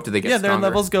levels go up? Do they get Yeah, stronger? their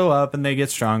levels go up and they get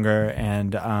stronger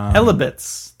and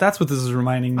Elebits. That's what this is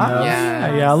reminding me of.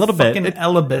 yeah, a little bit. Fucking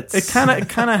Elebits. It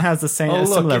kind of has the same Oh,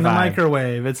 look, similar in the vibe.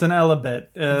 microwave. It's an Elebit.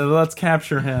 Let's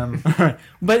capture him.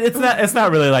 But it's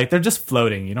not really like they're just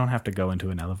floating. You don't have to go into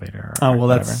an elevator. Or Oh, well,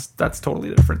 whatever. that's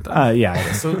totally different then. Yeah.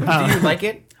 It is. So, do you like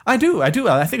it? I do. I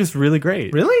think it's really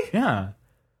great. Really? Yeah.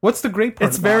 What's the great part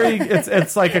It's about very it?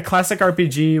 it's like a classic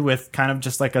RPG with kind of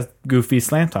just like a goofy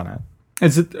slant on it.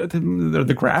 Is it are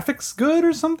the graphics good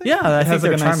or something? Yeah, I it think has like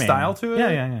they're a nice charming. style to it.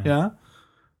 Yeah. Yeah.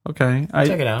 Okay.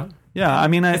 Check it out. Yeah, I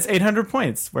mean, It's 800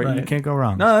 points where you Right. can't go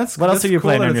wrong. No, that's what else that's are you cool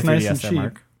playing that on your it's nice 3DS and there, cheap.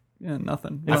 Mark? Yeah,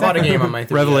 nothing. I bought a game on my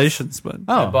 3DS. Revelations, but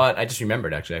I just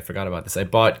remembered actually. I forgot about this. I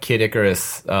bought Kid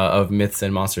Icarus of Myths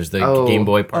and Monsters, the Oh. Game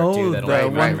Boy part Oh, 2. That the only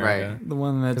came out in one- right, America. the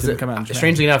one that didn't come out in Japan.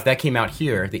 Strangely enough, that came out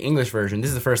here, the English version. This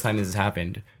is the first time this has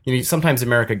happened. You know, sometimes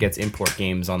America gets import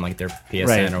games on like their PSN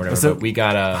Right. or whatever. So- but we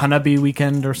got a. Hanabi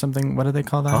Weekend or something. What do they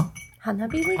call that? Huh?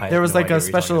 Hanabi Week? I There have was no like idea a what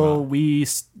you're talking special about.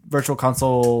 Wii virtual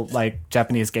console like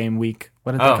Japanese game week.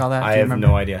 What did they call that? Do I you have remember?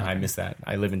 no idea. I missed that.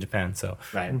 I live in Japan, so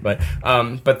Right. But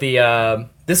the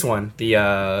this one,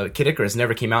 the Kid Icarus,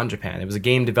 never came out in Japan. It was a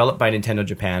game developed by Nintendo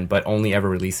Japan, but only ever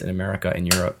released in America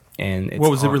and Europe. And it's what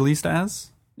was it on- released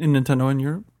as in Nintendo in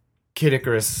Europe? Kid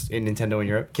Icarus in Nintendo in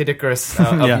Europe. Kid Icarus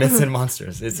of Yeah. Myths and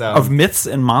Monsters. It's Of Myths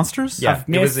and Monsters? yeah,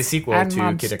 it was the Myths sequel and to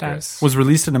Monsters. Kid Icarus Was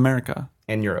released in America.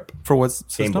 in Europe. For what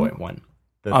Game system? Boy one.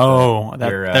 Oh,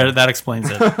 Your, that explains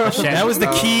it. That was the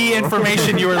key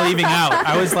information you were leaving out.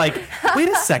 I was like, wait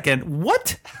a second,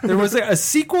 what? There was a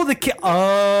sequel to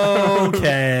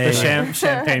okay. The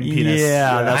champagne penis.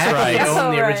 Yeah, I that's actually right. own the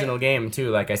Alright. original game too.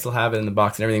 Like I still have it in the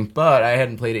box and everything, but I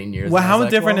hadn't played it in years. Well, And I how was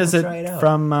like, different well, is let's it try out.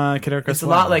 from Kid Icarus? It's a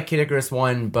lot like Kid Icarus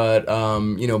 1, but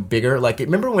bigger. Like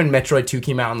remember when Metroid 2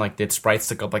 came out and like the sprites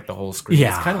took up like the whole screen?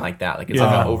 Yeah. It's kind of like that. Like it's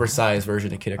like Yeah. an oversized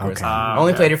version of Kid Icarus. Okay. I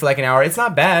only played it for like an hour. It's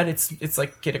not bad. It's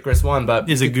like Kid Icarus 1, but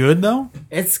Is it good though?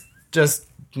 it's just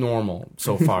normal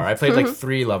so far. I played like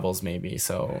 3 levels maybe,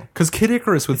 so Because Kid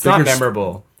Icarus with it's not bigger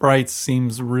memorable. sprites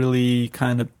seems really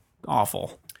kind of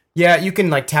awful. Yeah, you can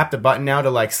like tap the button now to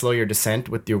like slow your descent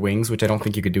with your wings, which I don't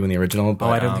think you could do in the original. But,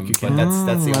 I don't think you can. But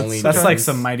that's the only. That's like difference.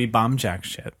 some Mighty Bomb Jack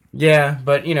shit. Yeah,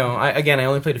 but I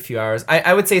only played a few hours.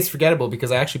 I would say it's forgettable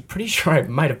because I actually pretty sure I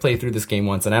might have played through this game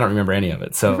once and I don't remember any of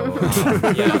it. So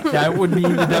yeah, Yeah, it would be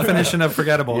the definition of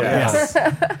forgettable. Yes.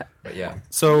 Yes. but yeah.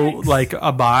 So, like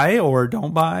a buy or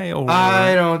don't buy, or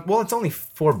I don't. Well, it's only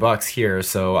 $4 here,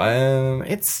 so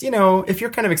it's if you're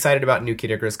kind of excited about new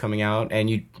Kid Icarus coming out and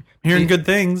you. hearing good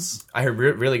things. I heard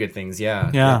really good things, yeah.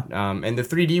 Yeah. And the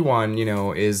 3D one,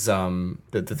 is the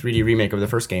 3D remake of the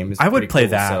first game. Is I would pretty play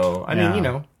cool, that. So I Yeah.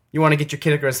 mean, you want to get your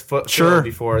Icarus foot Sure.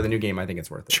 before the new game, I think it's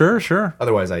worth it. Sure.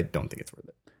 Otherwise, I don't think it's worth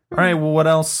it. All right. Well, what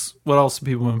else? What else have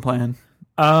people been playing?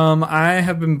 I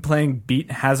have been playing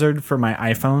Beat Hazard for my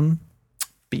iPhone.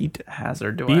 Beat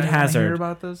Hazard. Do Beat I Hazard. hear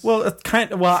about this? Well, it's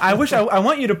I wish I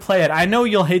want you to play it. I know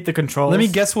you'll hate the controls. Let me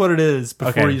guess what it is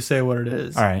before Okay. you say what it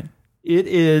is. All right. It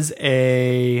is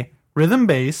a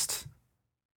rhythm-based.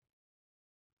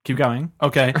 Keep going.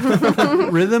 Okay.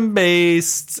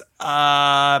 Rhythm-based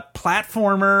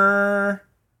platformer.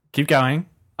 Keep going.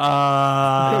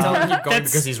 Tell him to keep going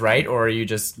because he's right, or are you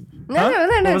just... No.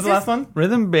 What was the last one?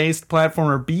 Rhythm-based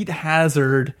platformer Beat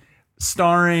Hazard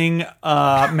starring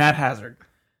Matt Hazard.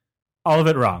 All of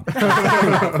it wrong.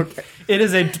 Okay. It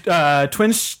is a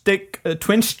twin stick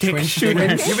shooter.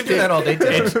 You've been doing that all day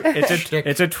today.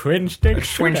 It's a twin stick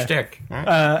Twin shooter. stick.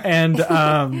 And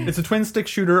It's a twin stick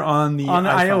shooter on the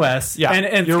iPhone. iOS. Yeah, and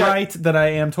it's you're got- right that I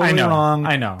am totally I know, wrong.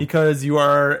 I know. Because you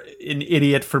are an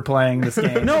idiot for playing this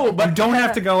game. No, but you don't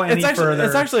have to go any It's actually, further.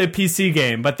 it's actually a PC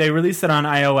game, but they released it on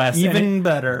iOS. even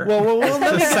better. well,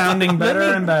 let It's sounding better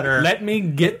and better. Let me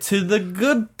get to the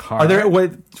good part. Are there?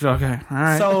 Wait. Okay. All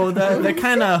right. So the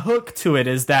kind of hook to it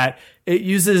is that it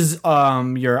uses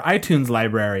your iTunes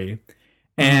library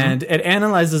and it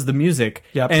analyzes the music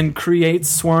Yep. and creates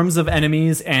swarms of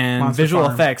enemies and Monster visual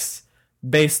Farm. effects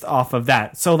based off of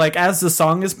that. So like as the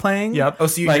song is playing, Yep. Oh,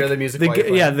 so you hear the music while you're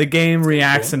yeah, playing. the game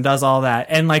reacts cool. and does all that.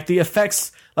 And like the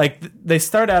effects, like they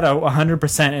start at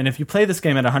 100%, and if you play this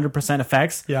game at 100%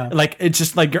 effects, Yeah. like it's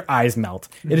just like your eyes melt.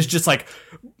 It is just like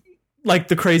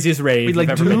the craziest rage Wait, like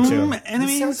you've ever been Doom to.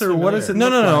 enemies, sounds or what is it? No,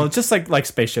 look no, like? just like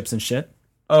spaceships and shit.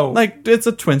 Oh, Like it's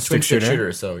a twin stick Twin stick shooter.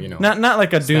 shooter, so, you know. Not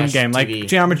like a Doom Smash game, like TV.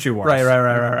 Geometry Wars.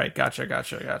 right.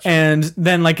 Gotcha. And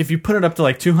then like if you put it up to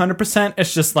like 200%,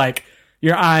 it's just like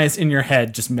your eyes in your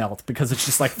head just melt because it's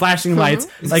just like flashing lights.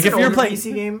 Like if you're playing,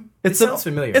 PC game, it's it sounds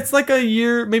familiar. It's like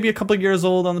maybe a couple of years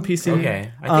old on the PC. Okay,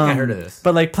 I think I heard of this.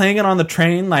 But like playing it on the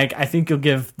train, like I think you'll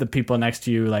give the people next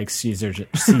to you like seizures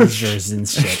and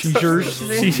shit.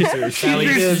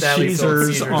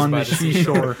 Caesars on the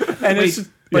seashore. And Wait, it's just,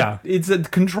 but yeah. it's a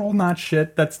control, not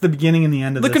shit. That's the beginning and the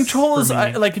end of The this controls, for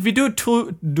me. like if you do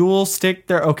a dual stick,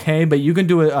 they're okay, but you can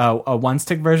do a one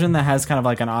stick version that has kind of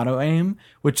like an auto aim,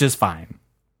 which is fine.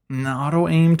 An auto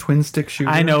aim twin stick shooter.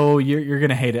 I know you're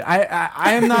gonna hate it.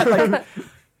 I am not like,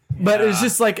 but it's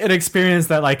just like an experience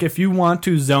that like if you want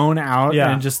to zone out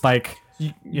Yeah. and just like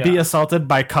Yeah. be assaulted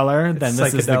by color, then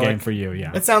this is the psychedelic. game for you.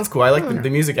 Yeah. It sounds cool. I like the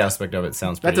music aspect of it.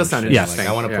 Sounds pretty That does sound interesting. interesting.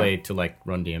 Like, I want to Yeah. play to like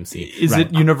Run DMC. Is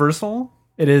it universal?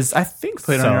 It is. I think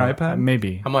Played so. on your iPad?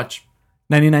 Maybe How much?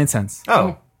 99 cents.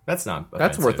 Oh, that's not.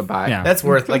 That's offensive. worth a buy. Yeah. That's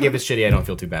worth. Like if it's shitty, I don't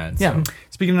feel too bad. So. Yeah.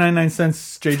 Speaking of 99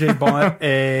 cents, JJ bought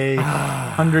a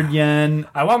 100 yen.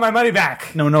 I want my money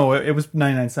back. No, it was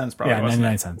 99 cents probably. Yeah, wasn't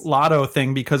 99 it? cents. Lotto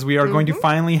thing, because we are going to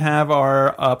finally have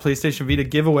our PlayStation Vita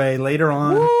giveaway later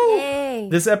on Yay.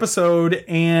 this episode,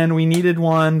 and we needed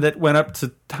one that went up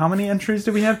to how many entries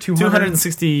did we have?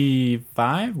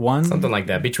 265? One? Something like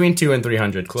that. Between 200 and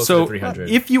 300. Close So to 300.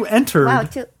 if you entered, Wow,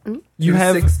 you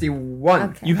have 61.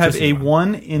 Okay. you have a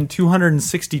 1 in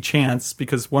 260 chance,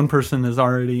 because one person is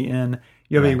already in.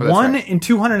 You have a that's 1 right. in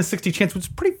 260 chance, which is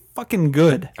pretty fucking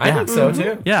good. I think so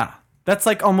too. Yeah, That's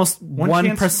like almost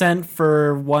 1%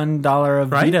 for $1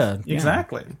 of right? Vita. Yeah.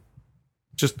 Exactly.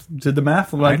 Just did the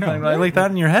math. I like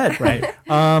that in your head. Right.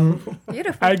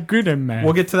 Beautiful. I good in man.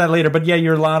 We'll get to that later. But yeah,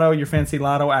 your fancy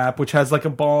Lotto app, which has like a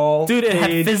ball. Dude, it had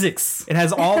page. physics. It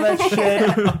has all that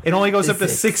shit. It only goes up to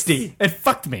 60, It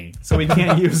fucked me. so we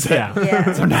can't use it. Yeah.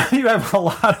 Yeah. So now you have a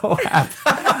Lotto app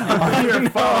on your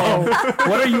phone.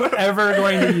 What are you ever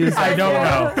going to use? I don't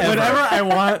know. Ever. Whenever I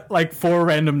want like 4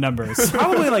 random numbers.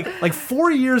 Probably like 4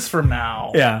 years from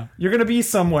now. Yeah. You're gonna be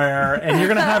somewhere and you're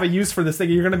gonna have a use for this thing.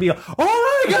 You're gonna be like,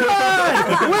 oh my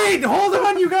god! Wait, hold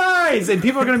on, you guys! And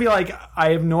people are gonna be like,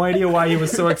 I have no idea why he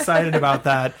was so excited about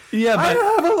that. Yeah, I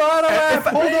but have a Lotto app.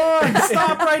 Hold on,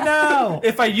 stop right now.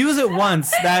 if I use it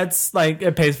once, that's like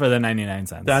it pays for the 99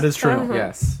 cents. That is true.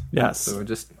 Yes. Yes. So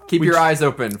just keep your eyes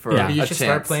open for Yeah. a You should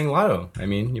start chance. playing Lotto. I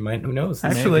mean, you might. Who knows?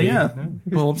 Actually, Maybe. yeah.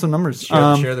 Pull up some numbers.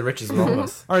 Share the riches with all of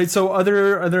us. All right. So, are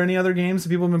there any other games that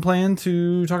people have been playing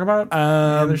to talk about? Any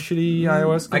other shitty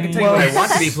iOS games? I can tell you what I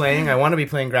want to be playing. I want to be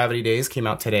playing Gravity Days. Came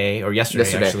out today or yesterday.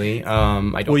 Actually. I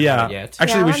don't Well, yeah. have it yet. Actually,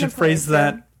 Yeah, I we wanna should play phrase it,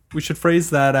 that. too. We should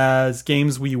phrase that as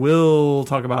games we will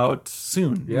talk about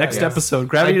soon. Next yes. episode.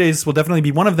 Gravity Days will definitely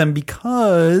be one of them,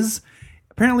 because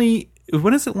apparently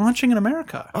When is it launching in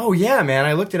America? Oh yeah, man!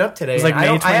 I looked it up today. It's like I May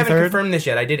haven't 23rd? confirmed this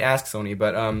yet. I did ask Sony,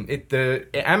 but the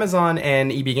Amazon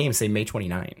and EB Games say May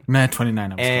 29. Man,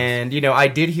 29. And I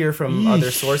did hear from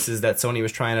other sources that Sony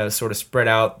was trying to sort of spread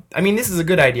out. I mean, this is a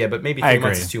good idea, but maybe 3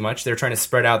 months agree. is too much. They're trying to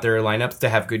spread out their lineups to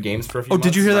have good games for a few Oh, months.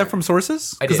 did you hear that from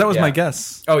sources? I Because did, that was yeah. my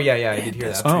guess. Oh yeah, I did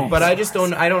hear that. Oh. But I just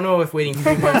don't. I don't know if waiting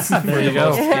 3 months for the go.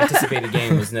 most anticipated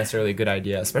game was necessarily a good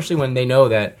idea, especially when they know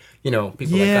that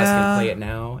people like us can play it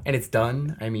now and it's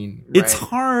done. I mean, It's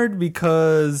hard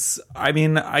because,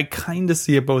 I kind of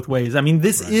see it both ways. I mean,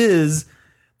 this is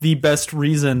the best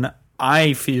reason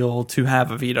I feel to have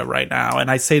a Vita right now. And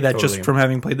I say that just Totally. from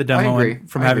having played the demo agree. and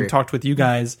from I having agree. talked with you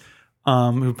guys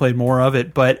who played more of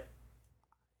it. But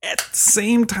at the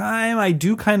same time, I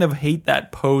do kind of hate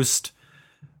that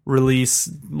post-release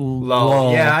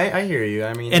lull. yeah, I hear you.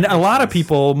 I mean, And it a makes lot of sense.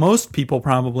 people, most people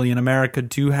probably in America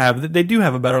do have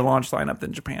a better launch lineup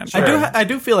than Japan. I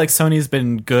do feel like Sony's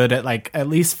been good at at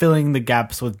least filling the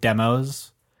gaps with demos.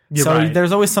 So right.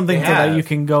 there's always something They that have. you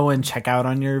can go and check out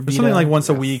on your Vita. Something like once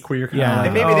a week where you're kind Yeah. of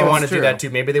And maybe they want to true. do that too.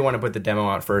 Maybe they want to put the demo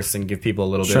out first and give people a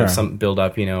little bit Sure. of some build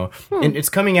up, And it's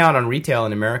coming out on retail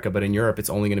in America, but in Europe, it's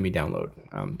only going to be download,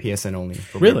 PSN only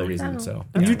for whatever reason. So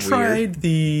Have you tried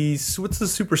what's the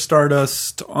Super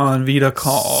Stardust on Vita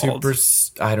called?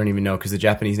 I don't even know because the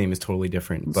Japanese name is totally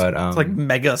different. But It's like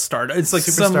Mega Stardust. It's like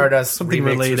Super Stardust something remix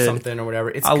related. or something or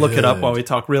whatever. It's I'll look it up good. while we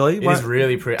talk. Really, It is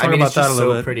really pretty. Talk I mean, about it's that just a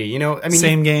little so bit. pretty. I mean,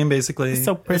 Same game basically.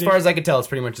 so pretty. as far as I could tell, it's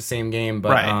pretty much the same game,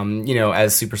 but Right.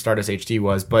 as Super Stardust HD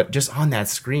was, but just on that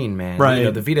screen, man.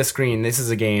 Right. The Vita screen. This is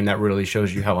a game that really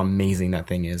shows you how amazing that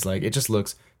thing is. Like, it just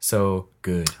looks so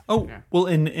good. Oh well,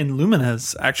 in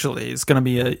Lumines actually is going to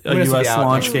be a Lumines will be US out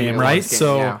launch next game, year. right? Launch game,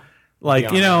 So yeah.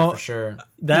 For sure.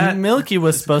 that Milky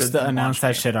was supposed good to announce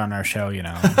launch that shit on our show,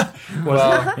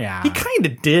 Well, Yeah. he kind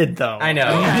of did though. I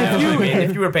know.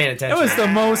 If you were paying attention, It was the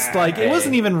most it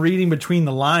wasn't even reading between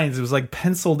the lines. It was like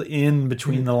penciled in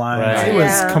between the lines. Right. It was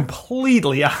Yeah.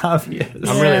 completely obvious.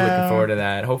 I'm really looking forward to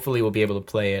that. Hopefully, we'll be able to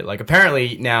play it. Like,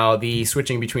 apparently now the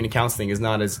switching between accounts thing is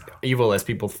not as evil as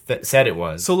people said it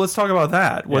was. So let's talk about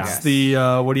that. What's Yes. the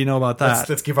what do you know about that?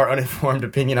 Let's give our uninformed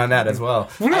opinion on that as well.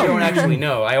 I don't actually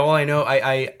know. All I know,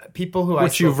 people who I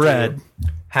What you've spoke to read.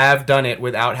 have done it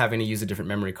without having to use a different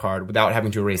memory card, without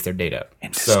having to erase their data.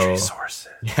 Industry So, sources.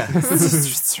 I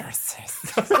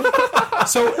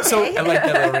So like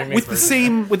that little remix with the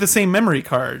version. same memory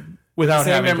card without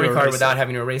Same having memory to card erase without it.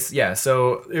 having to erase. Yeah,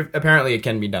 so apparently it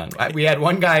can be done. We had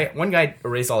one guy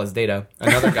erase all his data.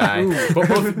 Another guy,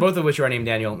 both of which are named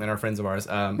Daniel and are friends of ours.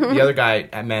 The other guy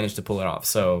managed to pull it off.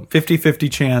 So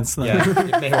 50-50 chance. Then.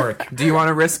 yeah, it may work. Do you want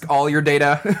to risk all your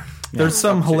data? There's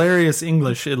some hilarious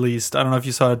English, at least. I don't know if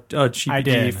you saw Cheapy, I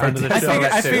did. friend of the I show.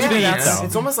 figured- I figured it out, It's, though.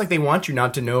 it's almost like they want you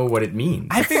not to know what it means.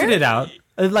 I figured it out.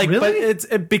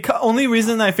 But only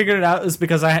reason I figured it out is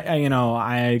because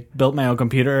I built my own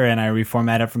computer and I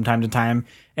reformat it from time to time,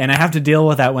 and I have to deal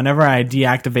with that whenever I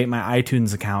deactivate my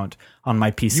iTunes account on my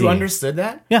PC. You understood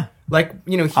that? Yeah. Like,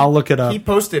 I'll look it up. He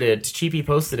posted it. Cheapy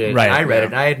posted it. Right. And I read it,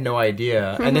 and I had no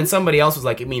idea. And then somebody else was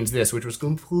like, it means this, which was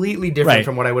completely different Right.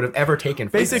 from what I would have ever taken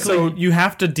from Basically, it. you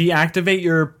have to deactivate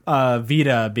your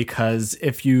Vita because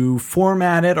if you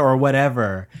format it or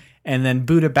whatever and then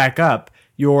boot it back up,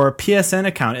 your PSN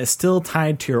account is still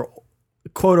tied to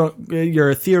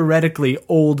your theoretically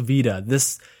old Vita.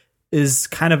 This is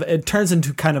it turns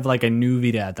into kind of like a new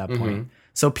Vita at that point.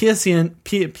 So PSN,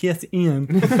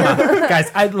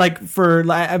 guys,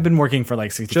 I've been working for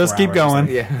like 64 Just keep hours. going.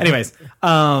 Yeah. Anyways,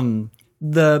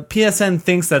 the PSN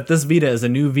thinks that this Vita is a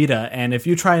new Vita, and if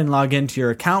you try and log into your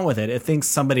account with it, it thinks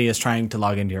somebody is trying to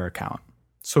log into your account.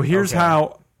 So here's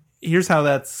how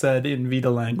that's said in Vita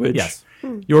language. Yes.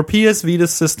 Your PS Vita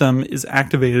system is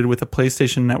activated with a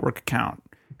PlayStation Network account.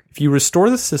 If you restore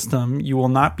the system, you will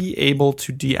not be able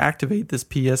to deactivate this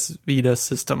PS Vita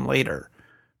system later.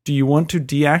 Do you want to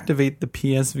deactivate the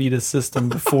PS Vita system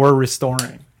before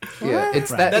restoring? Yeah,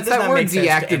 it's That it's does that not word make sense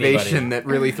to anybody. deactivation that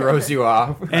really throws you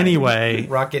off. Anyway,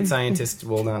 Rocket scientists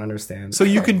will not understand. so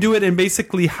you can do it, and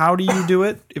basically, how do you do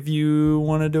it if you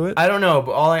want to do it? I don't know,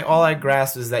 but all I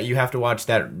grasp is that you have to watch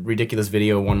that ridiculous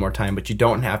video one more time, but you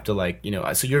don't have to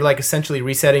so you're like essentially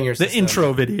resetting your The system.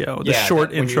 intro video, the short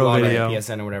when you intro log video. into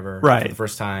PSN or whatever, Right. for the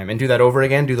first time, and do that over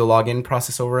again. Do the login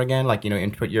process over again,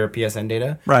 input your PSN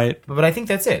data, Right. But I think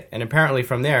that's it. And apparently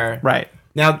from there, Right.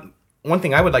 now. One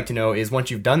thing I would like to know is once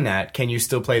you've done that, can you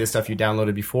still play the stuff you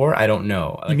downloaded before? I don't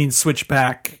know. You mean switch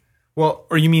back? Well,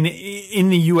 Or you mean in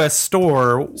the U.S.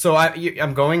 store? so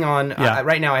I'm going on Yeah.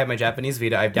 right now. I have my Japanese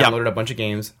Vita. I've downloaded a bunch of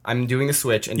games. I'm doing the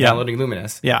Switch and Yeah. downloading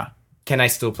Luminous. Yeah. Can I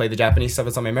still play the Japanese stuff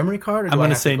that's on my memory card? Or I'm going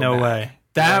to say no way.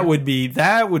 That would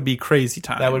be crazy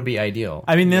time. That would be ideal.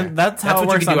 I mean, that's how it what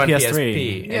works you could on do on PS3.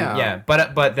 PSP. And, Yeah.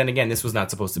 but then again, this was not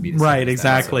supposed to be the same right. as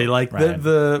that, Exactly. so- Like Right.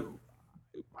 the.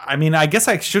 I mean, I guess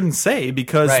I shouldn't say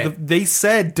because Right. they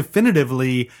said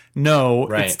definitively no.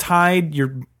 Right. It's tied.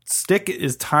 Your stick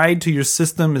is tied to your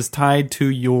system. Is tied to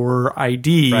your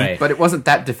ID. Right. But it wasn't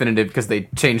that definitive because they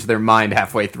changed their mind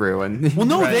halfway through. And Well,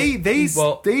 no, Right.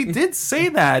 they did say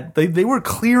that they were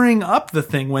clearing up the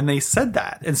thing when they said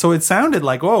that, and so it sounded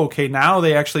like, oh, okay, now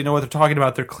they actually know what they're talking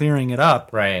about. They're clearing it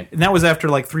up, Right. And that was after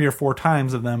like 3 or 4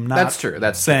 times of them not. That's true.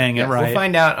 That's saying true. it Yeah. right. We'll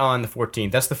find out on the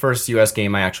 14th. That's the first US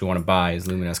game I actually want to buy is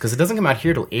Luminous because it doesn't come out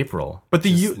here till April. But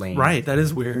which is lame. right, that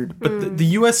is weird. But the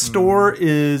U.S. store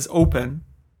is open,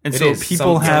 and It so is.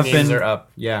 people Some have games been are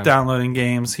up. Yeah. downloading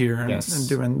games here and, Yes. and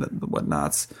doing the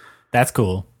whatnots. That's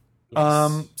cool.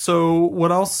 So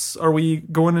what else are we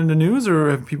going into news, or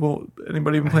have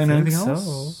anybody been playing anything so.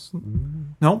 else?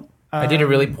 No. I did a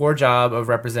really poor job of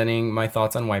representing my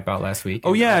thoughts on Wipeout last week.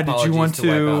 Oh, yeah, did you Apologies want to-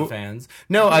 Wipeout fans?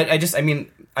 No,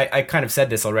 I kind of said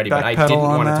this already, but I Backpedal didn't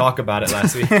on want to that? talk about it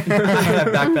last week.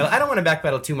 Backpedal. I don't want to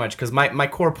backpedal too much because my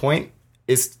core point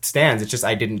stands. It's just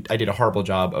I did a horrible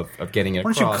job of getting it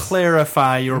Why across. don't you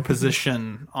clarify your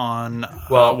position on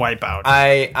Well, Wipeout?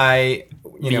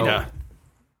 Vita.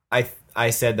 I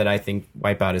said that I think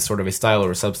Wipeout is sort of a style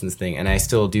or a substance thing, and I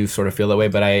still do sort of feel that way,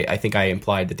 but I think I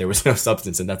implied that there was no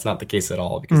substance, and that's not the case at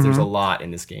all, because there's a lot in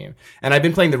this game. And I've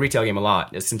been playing the retail game a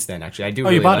lot since then, actually. I do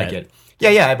really you bought like it? it.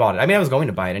 Yeah, I bought it. I mean, I was going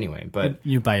to buy it anyway, but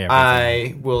You buy everything.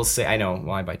 I will say, I know,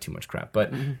 well, I buy too much crap,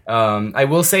 but I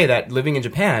will say that living in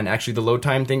Japan, actually, the load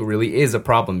time thing really is a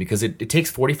problem because it takes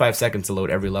 45 seconds to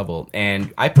load every level.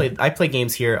 And I play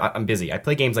games here. I'm busy. I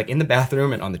play games like in the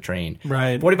bathroom and on the train.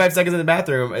 Right. 45 seconds in the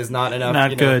bathroom is not enough.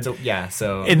 Not good.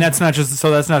 So. And that's not just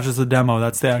the demo.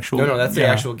 That's the actual. No, that's the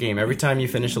yeah. actual game. Every time you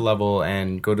finish a level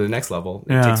and go to the next level,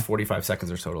 it Yeah. takes 45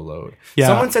 seconds or so to load. Yeah.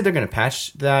 Someone said they're going to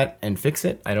patch that and fix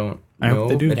it. I don't hope know.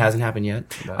 they do. It hasn't happened yet.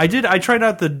 but- I tried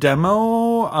out the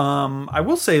demo. I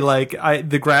will say,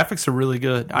 the graphics are really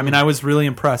good. I mean, I was really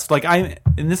impressed. And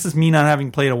this is me not having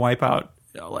played a Wipeout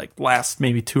last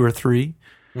maybe 2 or 3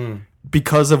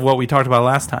 because of what we talked about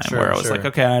last time, where I was sure. like,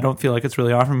 okay, I don't feel like it's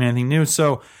really offering me anything new.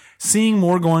 So seeing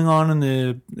more going on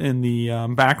in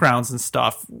the backgrounds and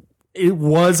stuff. It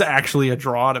was actually a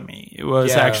draw to me. It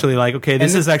was Yeah. actually like, okay,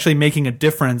 this is actually making a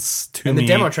difference to And me. the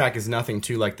demo track is nothing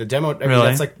too. Like the demo, I mean,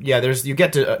 Really? that's you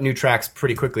get to new tracks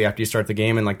pretty quickly after you start the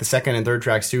game, and like the second and third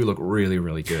tracks too look really,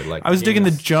 really good. Like I was digging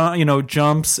the game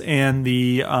jumps and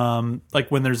the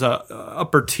when there's a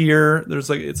upper tier, there's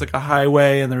it's like a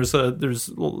highway and there's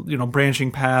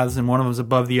branching paths and one of them's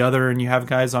above the other and you have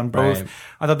guys on both. Right.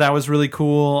 I thought that was really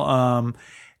cool.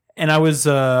 And I was,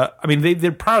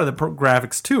 they're proud of the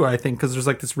graphics too, I think, because there's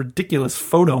like this ridiculous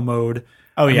photo mode.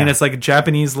 Oh, yeah. I mean, it's like a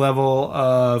Japanese level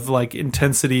of like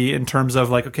intensity in terms of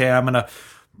like, okay, I'm going to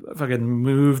fucking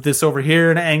move this over here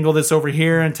and angle this over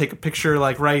here and take a picture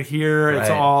like right here. It's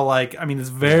Right. all like, I mean, it's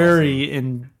very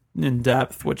in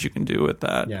depth what you can do with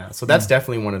that. Yeah, so that's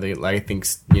definitely one of the I think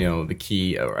the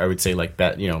key, or I would say like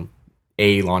that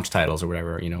A launch titles or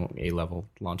whatever, A level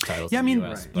launch titles. Yeah, in I mean, the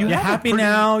US, you You're have a happy pretty-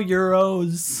 now,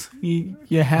 Euros?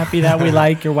 You're happy that we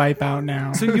like your Wipeout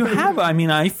now? So you have,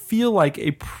 I feel like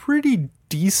a pretty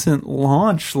decent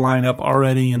launch lineup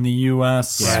already in the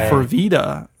US Right. for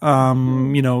Vita.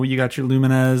 You got your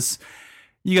Lumines,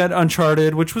 you got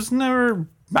Uncharted, which was never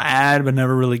bad, but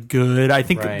never really good. I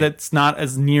think Right. that's not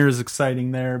as near as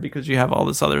exciting there because you have all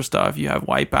this other stuff. You have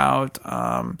Wipeout.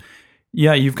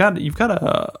 You've got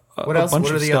a What else? bunch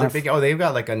What are of the stuff. other big? Oh, they've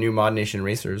got like a new Mod Nation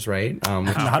Racers, right? Which is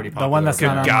Not pretty the popular. one that's Good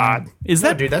not on- God, is No,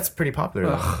 that dude, that's pretty popular.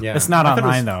 Though. Yeah, It's not I thought it was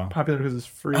online though. popular because it's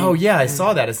free. Oh yeah, I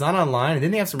saw that. It's not online. And then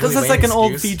they have some Because really that's like lame an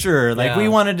old excuse. feature. Like Yeah. we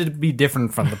wanted it to be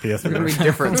different from the It's going to be PS3.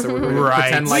 different, so we're going to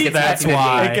pretend like it's that's 1988.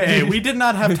 why. Okay, we did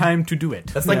not have time to do it.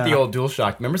 That's like the old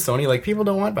DualShock. Remember Sony? Like people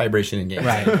don't want vibration in games.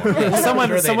 Right. anymore. Someone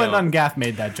Sure they don't. on Gaff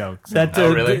made that joke. So. That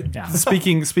Oh, really? Yeah.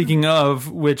 Speaking of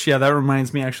which, yeah, that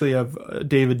reminds me actually of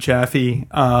David Jaffe.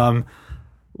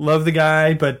 Love the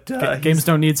guy, but Games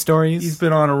don't need stories. he's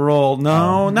been on a roll.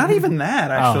 No, not even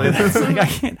that. Actually, Oh. That's like I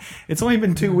can't. It's only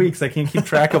been 2 weeks. I can't keep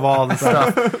track of all the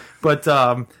stuff. But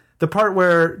the part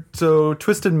where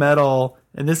Twisted Metal,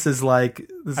 and this is like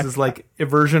a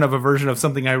version of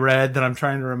something I read that I'm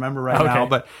trying to remember right now.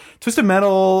 But Twisted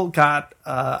Metal got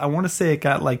I want to say it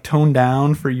got like toned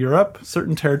down for Europe,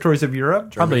 certain territories of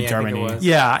Europe. Probably I think it Germany. was.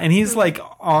 Yeah, and he's like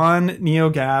on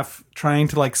NeoGAF trying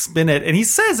to like spin it, and he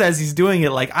says as he's doing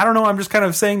it, like, I don't know, I'm just kind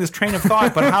of saying this train of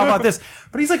thought, but how about this?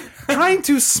 But he's like trying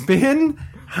to spin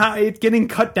how it's getting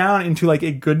cut down into like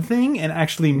a good thing and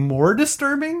actually more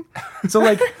disturbing. So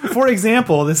like, for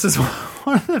example, this is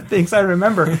one of the things I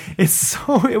remember.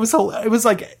 It was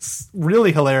like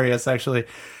really hilarious actually.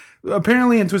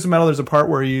 Apparently in Twisted Metal there's a part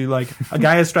where you like a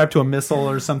guy is strapped to a missile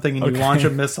or something and you launch a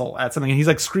missile at something and he's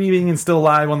like screaming and still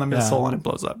alive on the missile and it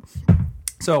blows up.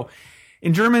 So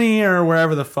in Germany or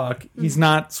wherever the fuck, he's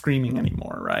not screaming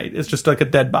anymore, right? It's just like a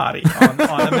dead body on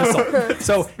a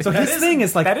missile. So his thing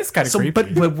is like that is kind of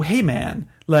creepy. But hey man,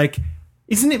 like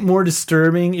isn't it more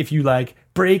disturbing if you like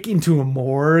break into a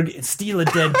morgue and steal a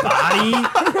dead body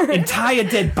and tie a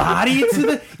dead body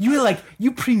to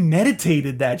you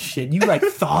premeditated that shit. You like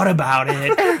thought about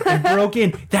it and broke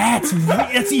in. That's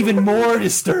even more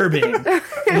disturbing.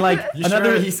 And like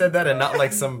Sure he said that and not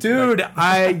like some dude.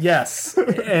 like... Yes.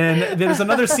 And there's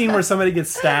another scene where somebody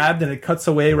gets stabbed and it cuts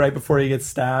away right before he gets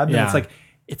stabbed. And it's like,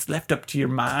 it's left up to your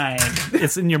mind.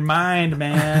 It's in your mind,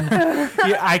 man.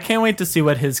 I can't wait to see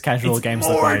what his casual games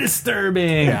look like. More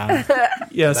disturbing.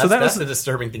 Yeah. So that's the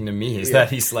disturbing thing to me is that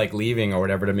he's like leaving or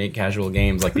whatever to make casual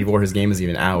games like before his game is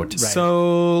even out. Right.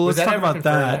 So let's talk about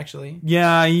that. Actually,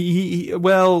 yeah.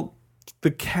 Well,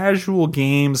 the casual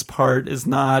games part is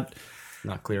not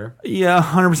clear. Yeah,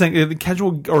 100%. The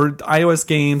casual or iOS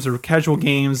games or casual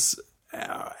games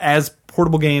as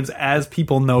portable games as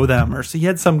people know them, or so he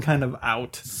had some kind of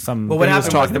out. Well, what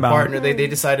happened was the partner they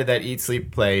decided that Eat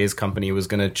Sleep Play, his company, was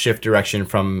going to shift direction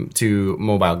to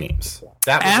mobile games.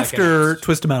 That was after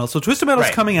Twisted Metal. So Twisted Metal's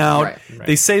coming out. Right.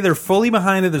 They say they're fully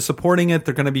behind it. They're supporting it.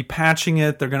 They're going to be patching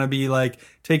it. They're going to be like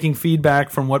taking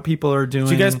feedback from what people are doing.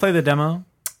 Did you guys play the demo?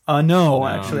 No,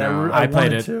 actually, I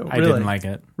played it. To. I didn't like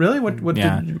it. Really? What did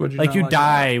you like? You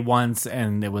die once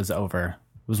and it was over.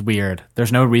 It was weird.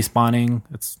 There's no respawning.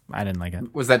 I didn't like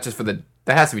it. Was that just for the?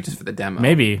 That has to be just for the demo.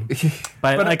 Maybe,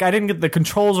 but like I didn't get the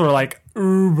controls were like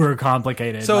uber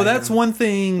complicated. So that's one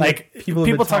thing. Like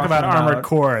people talk about Armored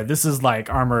Core. This is like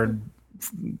Armored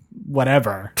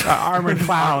whatever. Armored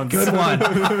Clowns. Good one.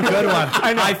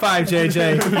 High five,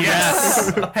 JJ.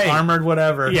 Yes. Hey, Armored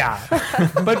whatever. Yeah.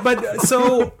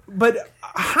 But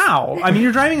how? I mean,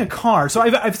 you're driving a car. So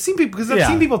I've seen people because I've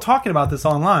seen people talking about this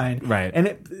online. Right.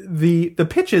 And the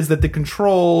pitch is that the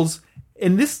controls,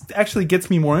 and this actually gets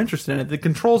me more interested in it. The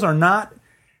controls are not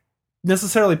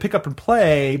necessarily pick up and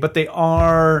play, but they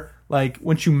are like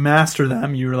once you master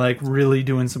them, you're like really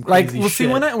doing some crazy shit. See,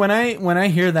 when I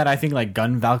hear that, I think like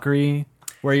Gun Valkyrie,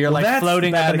 where you're like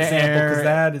floating up in the air. Because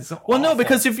that is awful. No,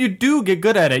 because if you do get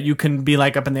good at it, you can be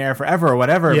like up in the air forever or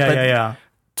whatever. Yeah.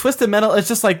 Twisted Metal, it's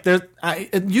just like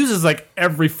it uses like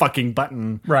every fucking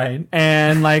button, right?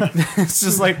 And like it's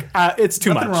just like it's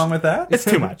too much. Nothing wrong with that. It's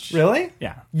too much. Really?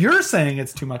 Yeah. You're saying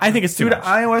it's too much. I think it's too much.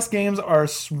 iOS games are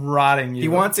rotting you. He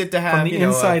wants it to have from the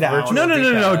inside out.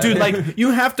 No, dude. Like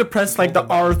you have to press like the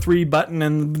R3 button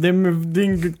and then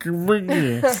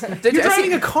you're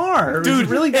driving a car, dude.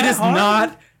 Really, it is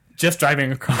not. Just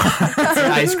driving a car. It's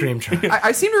an ice cream truck.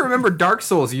 I seem to remember Dark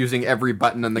Souls using every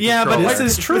button on the controller. Yeah, but this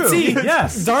is true. See,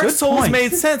 yes, Dark Souls point.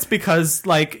 made sense because,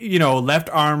 like,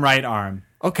 left arm, right arm.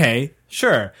 Okay,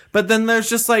 sure. But then there's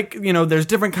just like, there's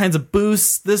different kinds of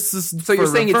boosts. This is so you're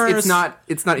saying reverse.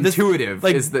 it's not intuitive.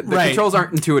 Like, the controls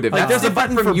aren't intuitive. Like, there's a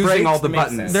button for using brakes, all the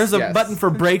buttons. There's a button for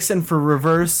brakes and for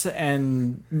reverse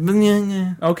and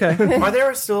okay. Are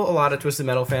there still a lot of Twisted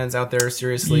Metal fans out there?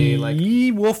 Seriously, like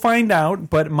we'll find out.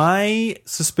 But my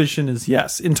suspicion is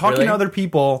yes. In talking to other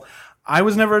people, I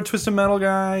was never a Twisted Metal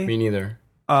guy. Me neither.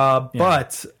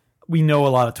 But we know a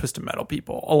lot of Twisted Metal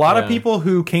people. A lot of people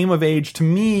who came of age. To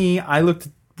me, I looked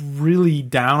really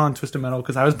down on Twisted Metal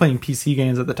because I was playing PC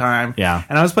games at the time. Yeah.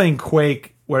 And I was playing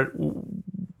Quake, where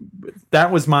that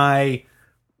was my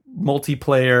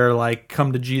multiplayer, like,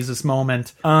 come to Jesus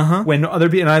moment. When other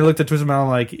people, and I looked at Twisted Metal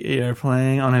like, you're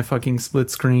playing on a fucking split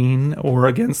screen or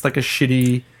against like a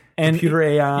shitty computer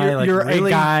AI. You're a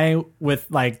guy with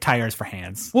like tires for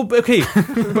hands. Well, okay.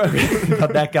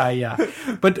 That guy, yeah.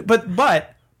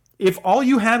 But if all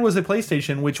you had was a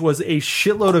PlayStation, which was a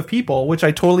shitload of people, which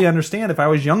I totally understand. If I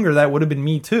was younger, that would have been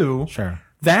me too. Sure.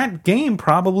 That game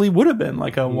probably would have been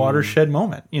like a watershed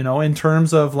moment, in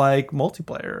terms of like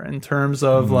multiplayer, in terms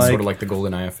of like sort of like the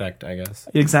GoldenEye effect, I guess.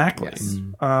 Exactly. Yes.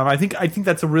 I think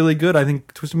that's a really good. I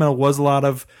think Twisted Metal was a lot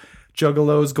of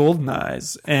Juggalos,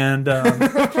 GoldenEyes, and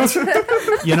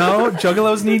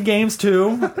Juggalos need games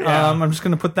too. I'm just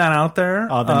gonna put that out there.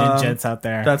 All the ninjas out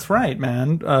there. That's right,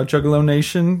 man. Juggalo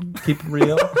Nation, keep it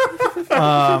real.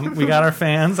 We got our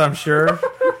fans, I'm sure.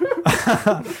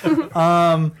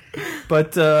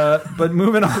 But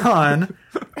moving on.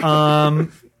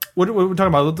 What are we talking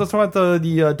about? Let's talk about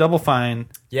the Double Fine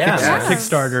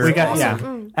Kickstarter. We got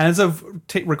As of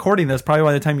recording this, probably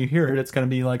by the time you hear it, it's going to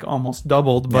be like almost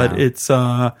doubled. But it's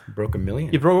broke 1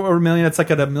 million. You broke over 1 million. It's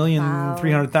like at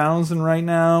 1,300,000 right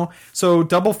now. So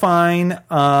Double Fine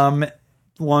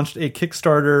launched a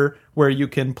Kickstarter where you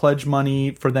can pledge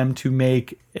money for them to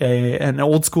make an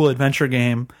old school adventure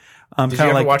game. Did you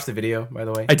ever watch the video, by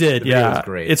the way? I did, the video yeah. was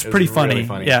great. It's pretty funny.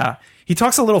 Yeah. He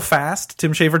talks a little fast.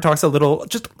 Tim Schafer talks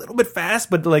just a little bit fast,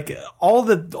 but like all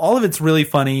of it's really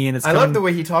funny, and it's. I love the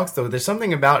way he talks though. There's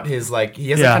something about his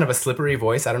he has kind of a slippery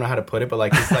voice. I don't know how to put it, but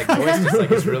like his voice just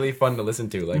is really fun to listen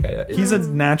to. He's a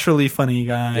naturally funny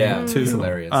guy too. He's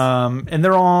hilarious. And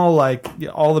they're all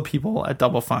all the people at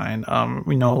Double Fine.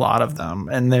 We know a lot of them,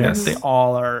 and they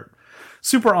all are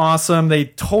super awesome. They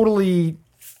totally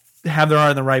have their heart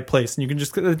in the right place, and you can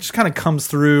it just kind of comes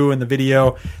through in the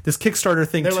video. This Kickstarter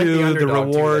thing they're too, like the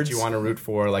rewards that you want to root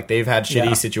for. Like they've had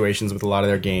shitty situations with a lot of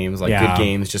their games, good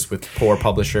games just with poor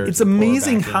publishers. It's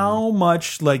amazing how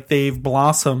much they've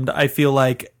blossomed. I feel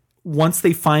like once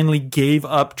they finally gave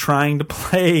up trying to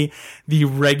play the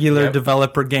regular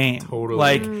developer game.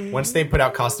 Totally. Once they put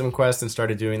out Custom Quest and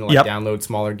started doing download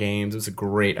smaller games, it was a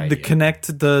great idea.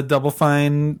 The Double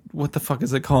Fine, what the fuck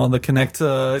is it called? The Connect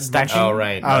Stacking? Oh,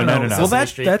 right. Oh, no. Well,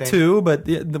 that too, but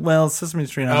Sesame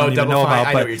Street, I don't even know about.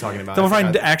 I know what you're talking about. Double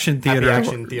Fine Action Theater.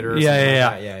 Action Theater.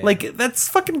 Yeah. That's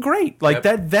fucking great.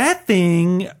 That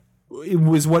thing. It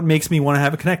was what makes me want to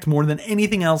have a Connect more than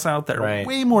anything else out there. Right.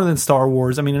 Way more than Star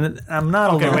Wars. I mean, I'm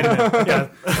not alone. Wait a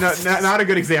minute. Not a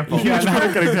good example. Not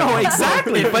a good example. No,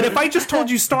 exactly. But if I just told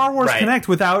you Star Wars Connect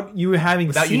without you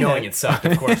having seen you knowing it sucked,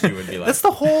 of course you would be like. That's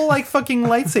the whole fucking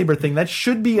lightsaber thing. That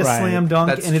should be a slam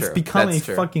dunk, and it's become a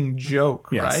fucking joke,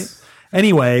 right?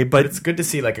 Anyway, but it's good to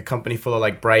see a company full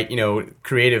of bright,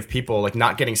 creative people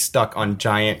not getting stuck on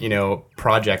giant,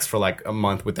 projects for a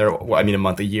month with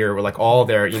a year, where all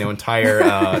their, entire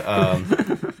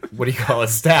what do you call it,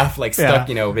 staff stuck,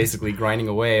 basically grinding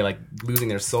away, losing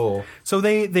their soul. So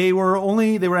they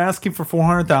were asking for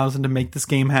 $400,000 to make this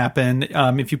game happen.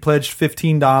 If you pledged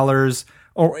 $15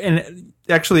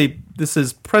 actually, this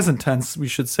is present tense, we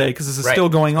should say, because this is still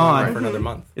going on for another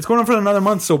month. It's going on for another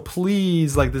month, so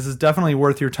please, this is definitely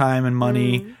worth your time and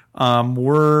money.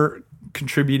 We're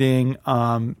contributing,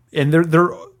 and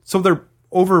they're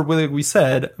over, like we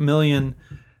said,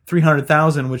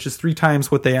 1,300,000, which is 3 times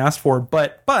what they asked for.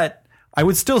 But I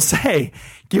would still say,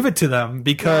 give it to them,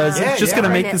 because it's just going to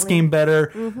make this game better.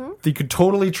 You could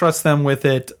totally trust them with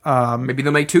it. Maybe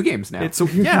they'll make 2 games now. It's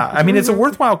a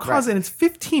worthwhile cause, and it's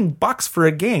 $15 for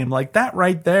a game like that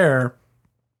right there.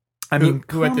 I mean,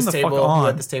 who at this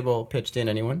table pitched in?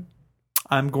 Anyone?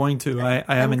 I'm going to.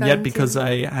 I haven't yet because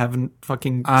I haven't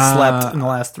fucking slept in the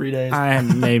last 3 days. I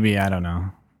don't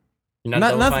know. You're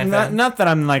not that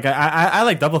I'm I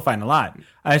like Double Fine a lot.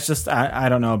 It's just I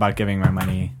don't know about giving my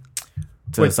money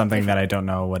to something that I don't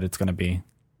know what it's going to be.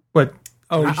 What?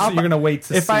 Oh, so you're going to wait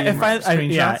to see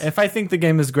screenshots? If I think the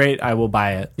game is great, I will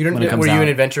buy it. Were you an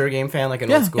adventure game fan,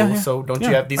 in old school? Yeah. So don't you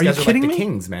have these guys are the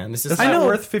kings, man. This is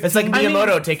worth $15. It's like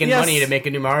Miyamoto taking money to make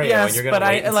a new Mario. Yes, and you're going to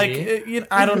wait see.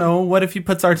 I don't know. What if he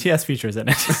puts RTS features in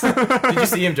it? Did you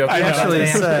see him joking? I actually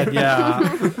said,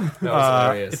 That was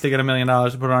hilarious. If they get $1 million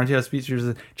to put on RTS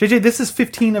features, JJ, this is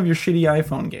 15 of your shitty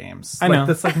iPhone games. I know.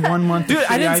 That's 1 month. Dude,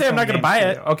 I didn't say I'm not going to buy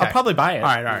it. Okay. I'll probably buy it.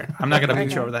 All right. I'm not going to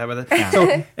beat you over the head with it.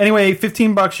 So anyway, $15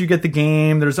 you get the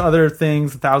game. There's other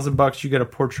things. $1,000 you get a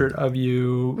portrait of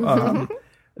you.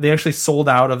 They actually sold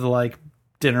out of the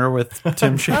dinner with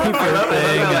Tim Schafer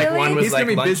thing. One was he's gonna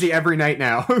be lunch. Busy every night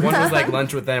now. One was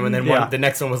lunch with them, and then the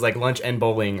next one was lunch and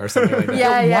bowling or something like that.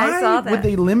 I saw that. Why would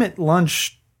they limit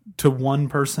lunch to one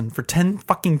person for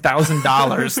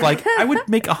 $10,000? I would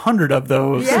make 100 of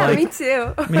those. Yeah, me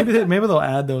too. maybe they'll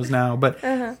add those now. But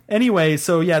anyway,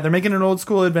 so they're making an old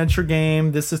school adventure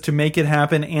game. This is to make it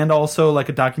happen, and also a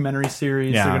documentary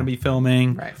series they're going to be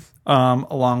filming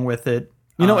along with it.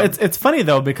 It's funny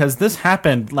though, because this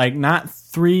happened not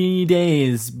 3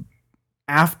 days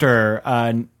after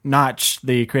Notch,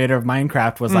 the creator of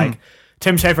Minecraft, was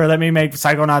Tim Schafer, let me make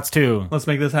Psychonauts 2. Let's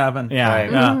make this happen. Yeah.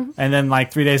 Right. Yeah. And then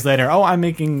 3 days later, I'm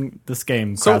making this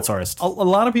game crowdsourced. So, a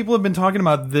lot of people have been talking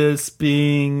about this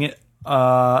being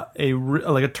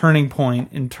a turning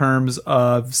point in terms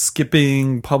of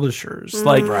skipping publishers.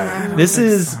 This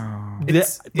is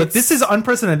this is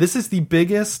unprecedented. This is the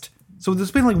biggest. So there's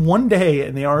been 1 day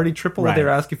and they already tripled what they were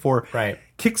asking for. Right.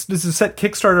 This has set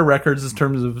Kickstarter records in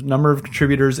terms of number of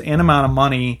contributors and amount of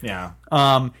money. Yeah.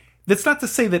 that's not to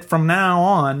say that from now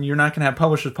on you're not going to have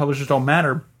publishers. Publishers don't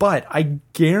matter, but I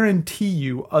guarantee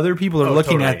you, other people are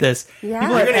looking at this. Yeah.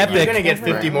 People at Epic, You're gonna get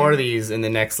 50 more of these in the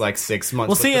next like 6 months.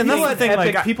 Well, see, and people that's the at thing.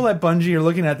 Epic, Like, people at Bungie are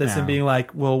looking at this and Yeah. being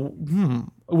like, well,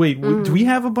 wait, do we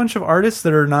have a bunch of artists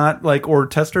that are not like, or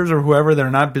testers or whoever that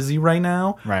are not busy right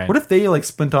now? Right. What if they like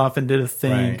split off and did a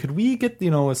thing? Right. Could we get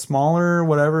a smaller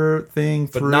whatever thing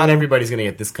but through? not everybody's gonna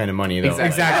get this kind of money though.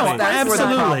 Exactly. No, that's where the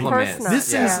Absolutely. problem is.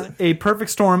 This Yeah. is a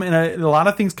perfect storm and a lot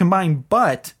of things combined,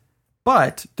 but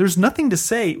there's nothing to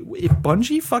say. If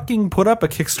Bungie fucking put up a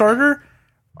Kickstarter,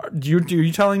 are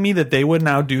you telling me that they would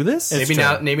now do this?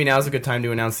 Maybe now's a good time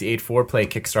to announce the 8-4 play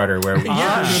Kickstarter where we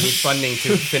need funding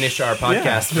to finish our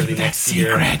podcast for the next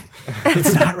year.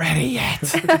 It's not ready yet.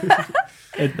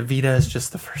 The Vita is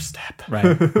just the first step.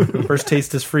 right. First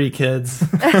taste is free, kids.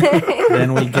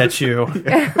 Then we get you.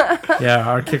 Yeah,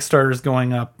 our Kickstarter is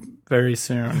going up very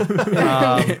soon.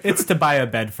 It's to buy a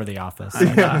bed for the office.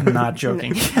 I'm not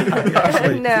joking.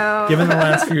 Actually, No. given the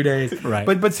last few days. Right.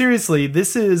 But seriously,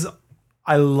 this is...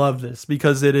 I love this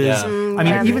because it is... Yeah. I mean,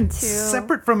 yeah, me even too.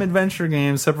 separate from adventure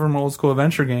games, separate from old school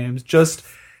adventure games, just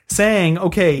saying,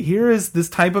 okay, here is this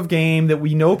type of game that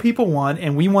we know people want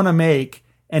and we want to make,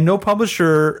 and no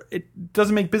publisher, it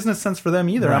doesn't make business sense for them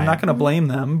either. I'm Right. not going to blame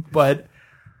them, but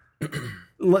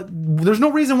there's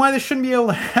no reason why this shouldn't be able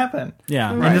to happen.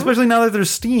 Yeah. And Right. especially now that there's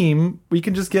Steam, we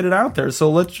can just get it out there.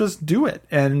 So let's just do it.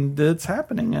 And it's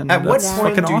happening. And At what that's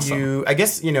point fucking do awesome. you? I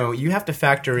guess you have to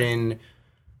factor in.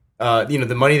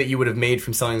 The money that you would have made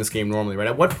from selling this game normally, right?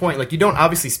 At what point, like, you don't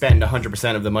obviously spend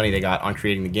 100% of the money they got on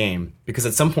creating the game, because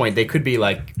at some point they could be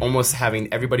like almost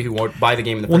having everybody who won't buy the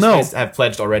game in the first place have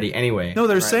pledged already anyway. No,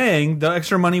 they're saying the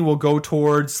extra money will go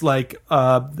towards like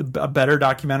a better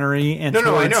documentary and I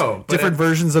towards know, but different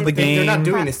versions of the game. They're not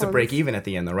doing this to break even at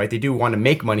the end, though, right? They do want to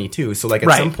make money too. So, like, at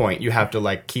Right. some point, you have to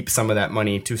like keep some of that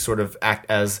money to sort of act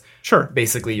as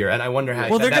basically your. And I wonder how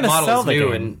they're that gonna model sell is the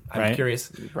new, game, and I'm right?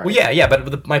 curious. Well, yeah,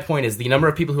 but my point is the number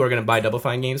of people who are going to buy Double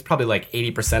Fine games, probably like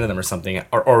 80% of them or something,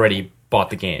 are already bought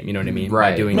the game. You know what I mean?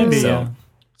 Right. By doing Maybe, this, so. yeah.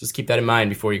 Just keep that in mind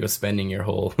before you go spending your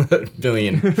whole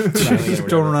billion. Just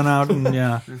don't run out and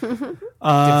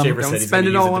Shaver said he's spend going it to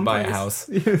use all it to one buy a place. house.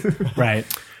 Right.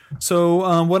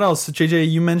 So what else?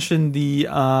 JJ, you mentioned the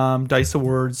DICE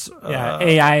Awards Yeah.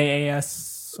 AIAS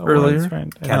earlier. awards, right?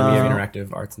 Academy of Interactive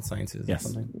Arts and Sciences. Yes. Or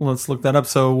something. Let's look that up.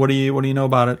 So what do you know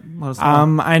about it? Let us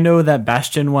know. I know that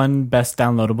Bastion won Best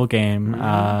Downloadable Game.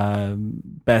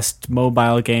 Best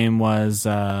Mobile Game was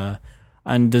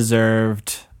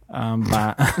Undeserved.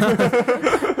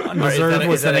 Undeserved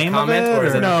was the that a name of comment, it? or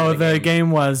is or- it No, a the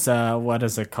game was what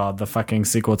is it called? The fucking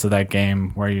sequel to that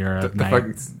game where you're a knight.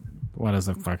 fucking- What is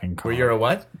it fucking called? Where you're a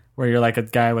what? Where you're like a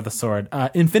guy with a sword.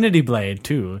 Infinity Blade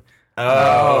too.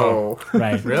 Oh,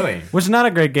 Right. really? Which is not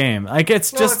a great game. Like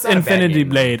it's just it's not a bad Infinity game.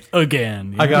 Blade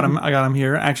again. I got him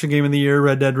here. Action Game of the Year,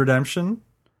 Red Dead Redemption.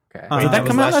 Okay. Did that was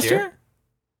come out last last year? year?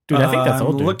 Dude, I think that's I'm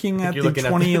old. Dude. looking at you're the looking at-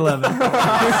 2011.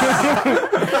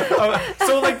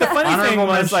 So like the funny thing Honorable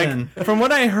was mention. like from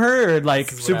what I heard,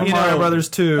 like Super Mario Brothers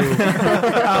 2.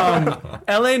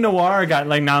 LA Noire got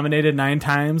like nominated 9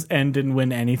 times and didn't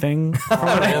win anything. From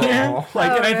what I hear.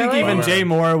 Like, and I think really? even Jay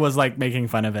Moore was like making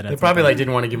fun of it. They probably like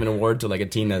didn't want to give an award to like a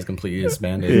team that's completely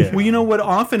disbanded. Well, you know what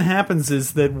often happens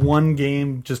is that one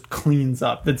game just cleans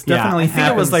up. That's definitely I think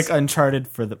it was happens. like Uncharted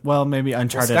for the maybe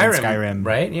Uncharted and Skyrim,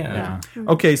 right? Yeah.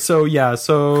 Okay, so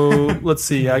let's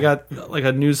see. I got like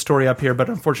a news story up here, but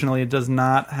unfortunately, it does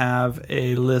not have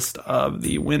a list of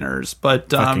the winners. But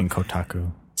Fucking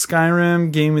Kotaku.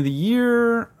 Skyrim Game of the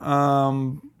Year,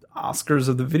 Oscars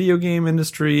of the video game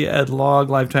industry, Ed Log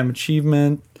Lifetime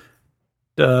Achievement,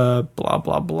 blah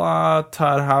blah blah.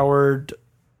 Todd Howard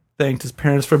thanked his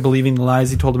parents for believing the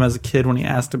lies he told him as a kid when he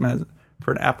asked him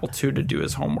for an Apple II to do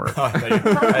his homework.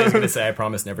 I was going to say I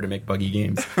promise never to make buggy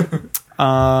games.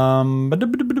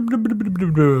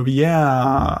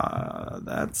 Yeah,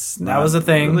 that was a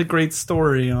thing. Really great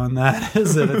story on that,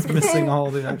 is it? It's missing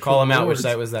all the actual Call him out. Which words.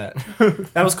 site was that?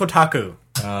 That was Kotaku.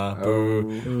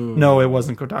 Boo. No, it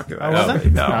wasn't Kotaku.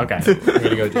 No. Okay. Way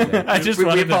to go, JJ. I just We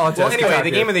wanted to apologize. Well, anyway,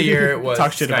 the game of the year was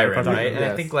Talk shit about Skyrim, Kotaku. right? And I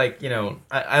Yes. think, like,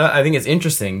 I think it's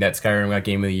interesting that Skyrim got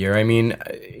game of the year. I mean,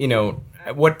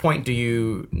 at what point do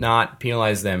you not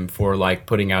penalize them for like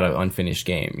putting out an unfinished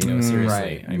game? Seriously.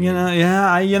 right. I mean,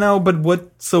 But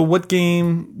what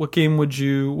game would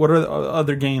you? What are the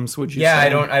other games would you? yeah, say?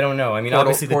 I don't know. I mean, Portal-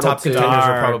 obviously the Portal top 2. contenders are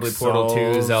Dark probably Portal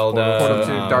 2, Souls, Zelda, Portal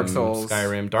 2, Dark Souls.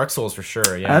 Skyrim, Dark Souls for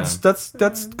sure. Yeah,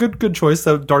 That's good choice.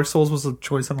 That Dark Souls was a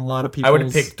choice on a lot of people. I would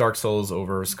have picked Dark Souls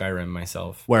over Skyrim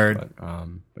myself. Word.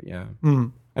 but yeah.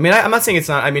 I mean, I'm not saying it's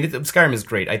not. I mean, Skyrim is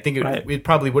great. I think it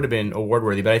probably would have been award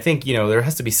worthy, but I think there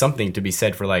has to be something to be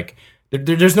said for like.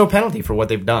 There's no penalty for what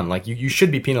they've done. Like you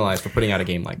should be penalized for putting out a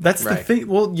game like that. That's the thing.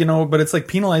 Well, but it's like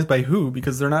penalized by who?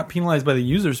 Because they're not penalized by the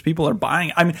users. People are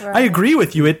buying. I mean, I agree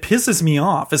with you. It pisses me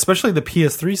off, especially the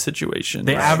PS3 situation.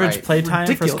 The average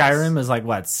playtime for Skyrim is like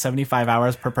what, 75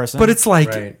 hours per person? But it's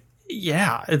like,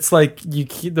 yeah, it's like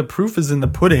the proof is in the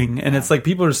pudding, and it's like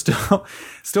people are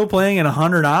still playing in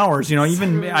 100 hours.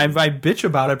 Even I bitch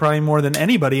about it probably more than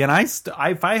anybody. And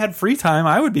if I had free time,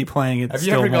 I would be playing it. Have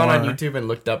you ever gone on YouTube and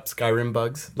looked up Skyrim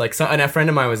bugs? Like, and a friend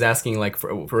of mine was asking like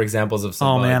for examples of some.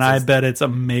 Oh bugs. Man, I bet it's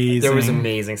amazing. There was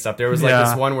amazing stuff. There was like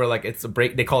this one where like it's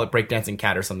they call it breakdancing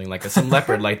cat or something, like some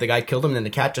leopard. Like the guy killed him, and then the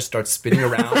cat just starts spinning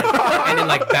around and then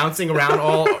like bouncing around,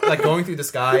 all like going through the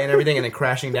sky and everything, and then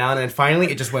crashing down, and then finally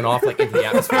it just went off like into the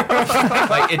atmosphere.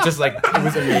 Like it was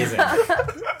amazing.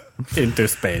 Into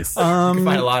space. You can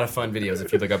find a lot of fun videos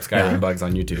if you look up Skyrim bugs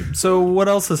on YouTube. So what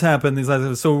else has happened these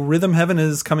last? So Rhythm Heaven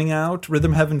is coming out.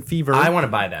 Rhythm Heaven Fever. I want to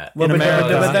buy that. In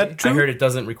America, I heard it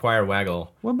doesn't require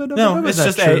waggle. No, it's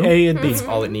just A and B. That's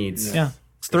all it needs. Yeah.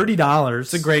 It's $30.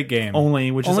 It's a great game.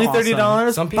 Which is only $30.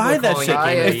 awesome. Some people buy are that calling shit. it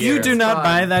game of the If you year. do not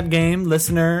buy that game,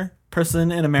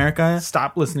 person in America,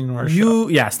 Stop listening to our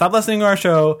show. stop listening to our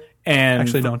show and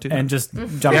Actually, don't do that. and just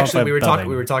jump off a we were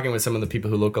building. talking with some of the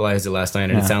people who localized it last night,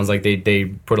 and it sounds like they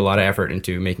put a lot of effort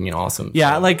into making it awesome.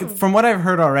 Yeah, like from what I've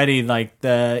heard already, like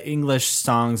the English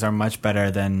songs are much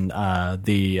better than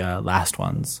the last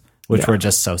ones, which were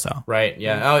just so-so. Right.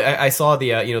 Yeah. Oh, I saw the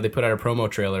they put out a promo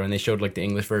trailer and they showed like the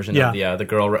English version of the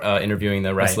girl interviewing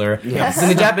the wrestler. Right. Yes. In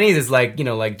the Japanese, it's like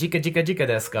like jika jika jika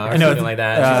desu ka or something like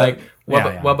that. She's like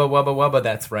wubba wubba wubba.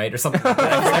 That's right or something. Like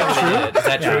that. Is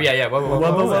that true? Yeah. Wubba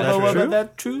wubba.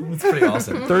 That's true. It's pretty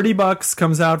awesome. $30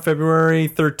 comes out February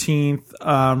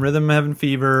 13th. Rhythm Heaven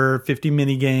Fever, 50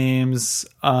 mini games,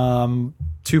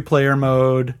 2-player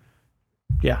mode.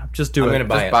 Yeah, just do I'm it.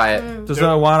 gonna buy it. Just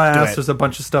want to ask. There's a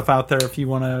bunch of stuff out there if you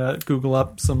want to Google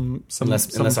up some.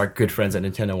 Unless our good friends at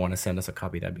Nintendo want to send us a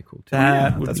copy, that'd be cool too.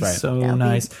 That would be so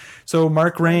nice. So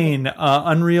Mark Rain,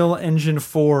 Unreal Engine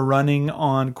 4 running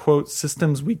on quote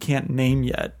systems we can't name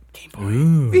yet. Game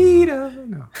Boy. Vita.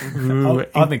 No.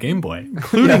 On the Game Boy.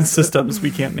 Including systems we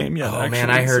can't name yet. Oh man,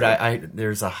 I heard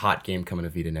there's a hot game coming to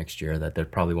Vita next year that they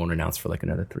probably won't announce for like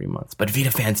another 3 months. But Vita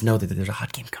fans know that there's a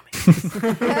hot game coming.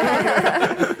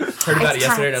 Heard about it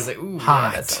yesterday and I was like, ooh,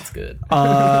 yeah, that sounds good.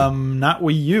 Not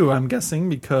Wii U, I'm guessing,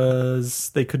 because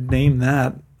they could name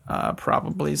that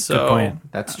probably. So Good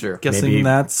point. That's true. Guessing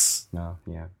that's Well,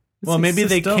 maybe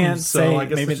they can't say. I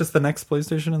guess Maybe it's just the next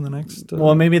PlayStation and the next.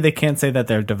 well, maybe they can't say that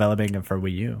they're developing it for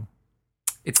Wii U.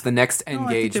 It's the next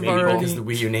Engage. they've maybe. already- Because the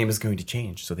Wii U name is going to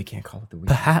change, so they can't call it the Wii U.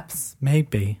 Perhaps,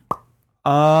 maybe.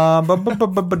 What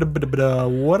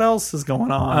else is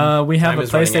going on? We have Time a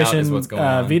is running out is PlayStation what's going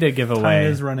on. Vita Time giveaway.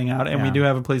 is running out, and we do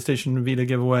have a PlayStation Vita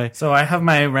giveaway. So I have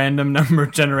my random number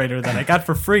generator that I got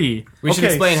for free. We should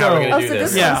Okay, explain how we're so- going to do So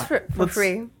this. this Yeah. one's for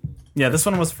free. Yeah, this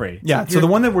one was free. Yeah, so the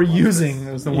one that we're using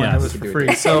is the one Yeah. that was for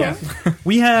free. So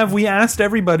we asked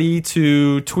everybody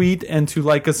to tweet and to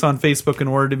like us on Facebook in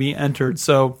order to be entered.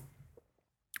 So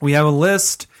we have a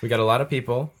list We got a lot of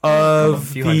people. of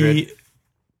few the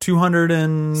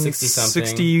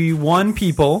 261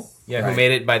 people. Yeah, who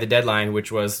made it by the deadline, which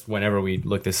was whenever we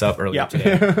looked this up earlier Yeah.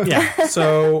 today. Yeah.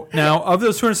 So now of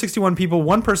those 261 people,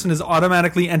 one person is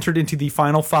automatically entered into the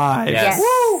final 5. Yes.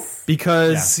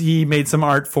 Because he made some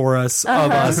art for us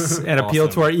of us and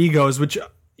appealed to our egos, which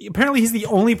apparently he's the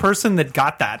only person that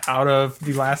got that out of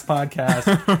the last podcast.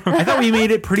 I thought we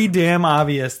made it pretty damn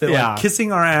obvious that like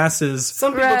kissing our asses.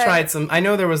 Some people tried some. I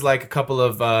know there was like a couple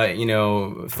of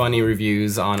funny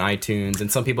reviews on iTunes,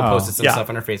 and some people posted some stuff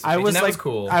on our Facebook page, and that was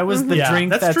cool. I was the drink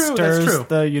that's that true, that's stirs true.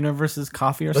 the universe's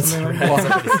coffee or something like that.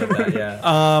 Somebody said that, yeah.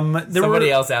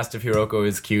 Somebody else asked if Hiroko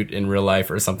is cute in real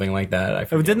life or something like that. I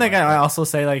forget Didn't that what. guy also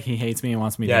say like he hates me and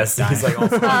wants me Yes, to die? he's like,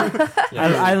 also,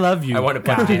 I love you. I want to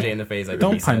punch guy. JJ in the face. I think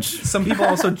Don't he said. punch. Some people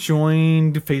also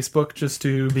joined Facebook just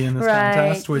to be in this Right.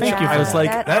 contest, which Thank you I for was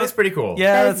like, That is pretty cool.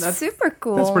 yeah, That's super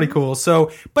cool. that's pretty cool.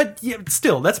 So, but yeah,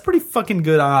 still, that's pretty fucking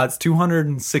good odds.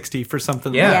 260 for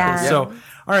something Yeah. like this. Yeah. So,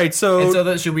 all right, so, And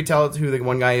so, should we tell who the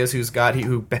one guy is who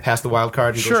passed the wild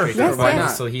card? And Sure. Go straight to Yes, the final? why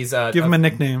not? So he's give him a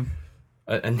nickname.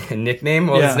 a nickname.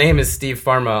 Well, Yeah. his name is Steve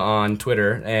Pharma on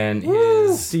Twitter, and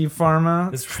his Steve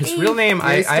Pharma. his real name.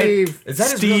 Steve. Is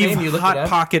that his real Steve name? You looked Hot it up.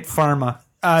 Pocket Pharma.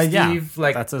 Yeah, Steve,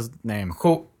 like that's his name.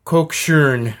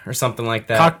 Cockshorn or something like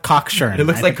that. Cockshorn. It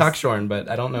looks like Cockshorn, but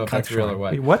I don't know if that's real or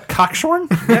what. Wait, what? Cockshorn?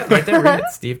 Yeah, right there, read it.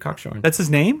 Steve Cockshorn. That's his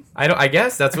name? I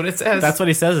guess that's what it says. That's what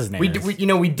he says his name is.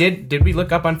 We did we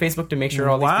look up on Facebook to make sure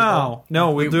all these people?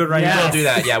 No, we'll do it right now. We'll do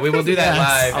that. Yeah, we will do that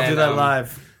live. I'll do that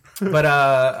live. But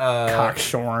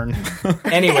Cockshorn.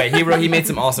 anyway, he made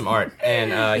some awesome art, and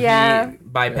he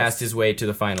bypassed his way to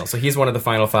the final. So he's one of the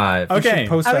final 5. Okay.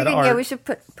 Post that art. We should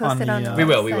post on it on. the, The We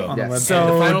will. website. on the website. So And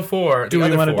the final 4. do we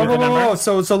want wanna to do the number?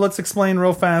 So let's explain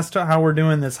real fast how we're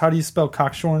doing this. How do you spell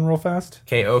Cockshorn real fast?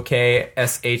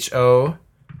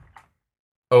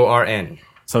 KOKSHOORN?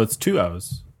 So it's 2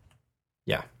 O's.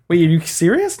 Yeah. Wait, are you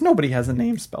serious? Nobody has a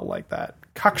name spelled like that.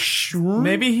 Cockshorn?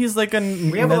 Maybe he's like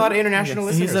We have a lot of international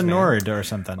listeners. He's a man. Nord or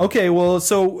something. Okay, well,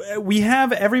 so we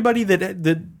have everybody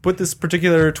that put this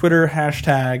particular Twitter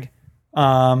hashtag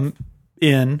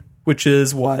in, which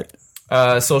is what?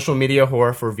 Social media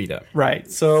whore for Vita. Right.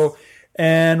 So,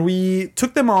 and we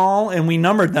took them all and we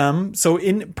numbered them. So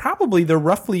they're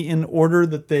roughly in order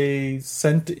that they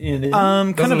sent in.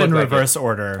 Kind Doesn't of in look like reverse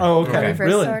order. Oh, okay. Reverse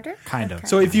Really? order? Kind of.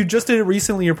 So if you just did it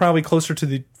recently, you're probably closer to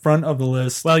the front of the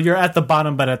list. Well, you're at the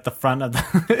bottom, but at the front of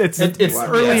the... it's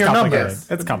earlier number. complicated.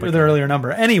 It's complicated. The earlier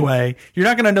number. Anyway, you're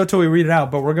not going to know till we read it out,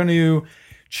 but we're going to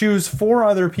choose 4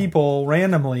 other people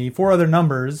randomly, 4 other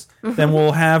numbers. Then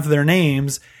we'll have their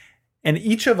names. And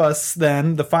each of us,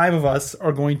 then, the 5 of us,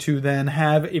 are going to then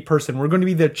have a person. We're going to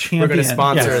be the champion. We're going to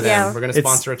sponsor Yes. them. Yeah. We're going to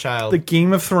sponsor a child. The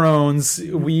Game of Thrones.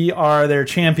 We are their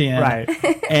champion. Right.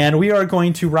 And we are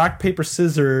going to rock, paper,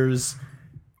 scissors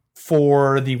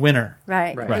for the winner.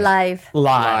 Right. Right. Live.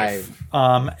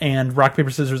 And rock,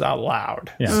 paper, scissors out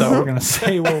loud. Yeah. So we're going to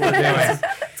say what we're doing.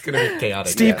 It's going to be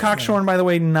chaotic. Steve Cockshorn, by the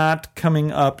way, not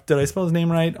coming up. Did I spell his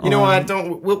name right? You know what?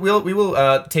 We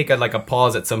will take a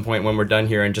pause at some point when we're done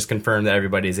here and just confirm that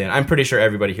everybody's in. I'm pretty sure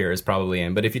everybody here is probably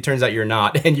in, but if it turns out you're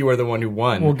not and you are the one who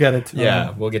won, We'll get it.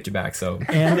 Yeah, we'll get you back. So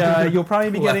And you'll probably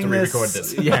be We'll have getting to this. re-record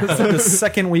this. Yeah, the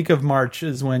second week of March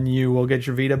is when you will get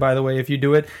your Vita, by the way, if you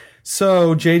do it.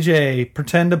 So, JJ,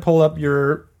 pretend to pull up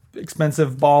your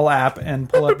expensive ball app and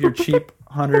pull up your cheap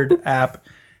 100 app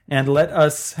and let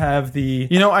us have the...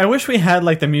 You know, I wish we had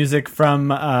like the music from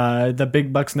the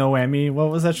Big Bucks No Whammy. What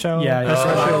was that show? Yeah, Push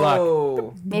Your Luck.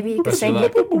 Oh. Maybe you can Best sing of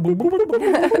it. luck.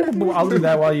 I'll do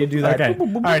that while you do that. Okay.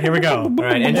 All right, here we go. All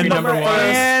right, entry number 1.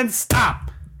 And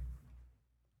stop.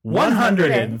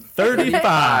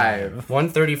 135.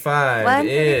 135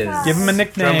 is. 135. Give him a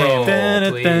nickname. Drum roll,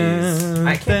 Dun, please. dun,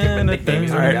 I can't give him a nickname.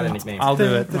 He's already got a nickname. I'll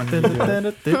do it when you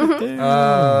do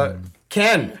it.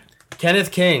 Ken.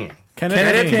 Kenneth King.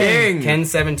 Kenneth King.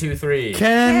 Ken723.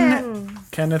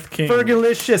 Kenneth King.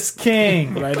 Fergalicious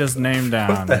King. Write his name down.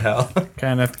 What the hell?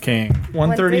 Kenneth King.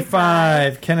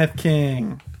 135. Kenneth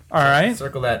King. All right.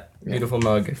 Circle that beautiful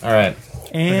mug. All right.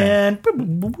 And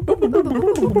and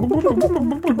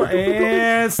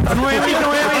stop. No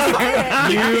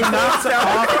whammies. You knocked it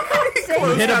off.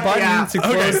 You hit a button to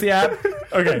close the app.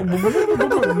 Okay.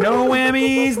 No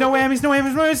whammies. No whammies. No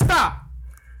whammies. No whammies. Stop.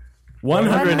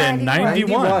 191.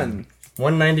 91.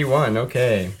 191.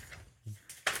 Okay.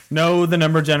 No, the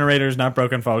number generator is not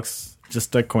broken, folks.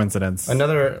 Just a coincidence.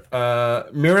 Another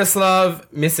Miroslav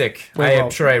Misic. I am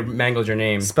sure I mangled your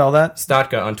name. Spell that.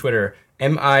 Statka on Twitter.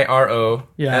 Miroslav.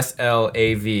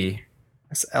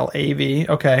 SLAV.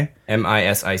 Okay.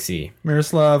 Misic.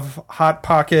 Miroslav Hot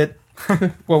Pocket.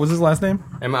 What was his last name?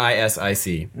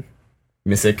 Misic.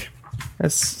 Misic.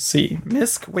 SC.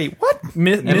 Misk. Wait, what?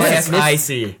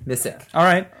 Misic. Miss it. All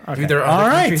right. Dude, there are All other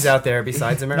right. countries out there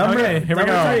besides America. Okay, here we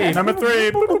Number go.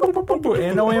 three. Number 3.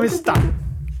 And no whammies. Stop.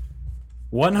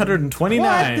 129.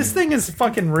 What? This thing is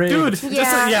fucking rigged. Dude,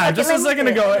 Yeah, just okay, a let me second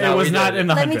do ago, it. it No, was we not did. in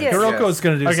the Let me 100. do it. Hiroko's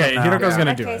going to do Okay, something now. Hiroko's going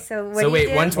to do Okay, it. so what So do wait, you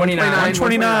do? 129.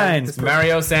 129. It's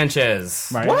Mario Sanchez.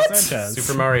 Mario What? Sanchez.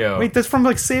 Super Mario. Wait, that's from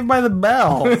like Saved by the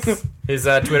Bell. His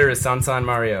Twitter is Sansan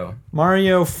Mario.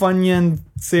 Mario Funyun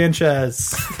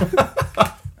Sanchez.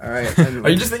 All right. And Are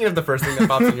you just thinking of the first thing that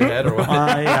pops in your head, or what?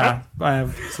 Yeah, I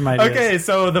have some ideas. Okay,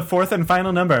 so the fourth and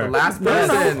final number. last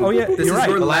person. Oh, yeah, This you're is right.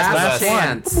 your The last last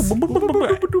chance. And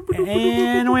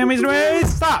whammies, whammies,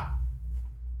 stop.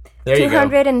 There you go.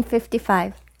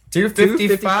 255.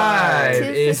 255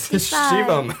 is 255.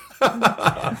 Shivam.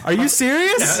 Are you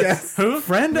serious? Yes. Who?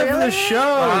 Friend of the Really? show,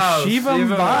 Wow, Shivam Shivam.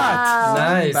 Bot. Wow.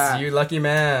 Nice, Back. you lucky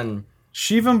man.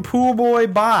 Shivam Pool Boy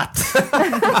Bot.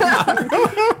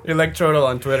 Electrodal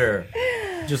on Twitter.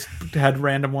 Just had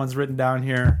random ones written down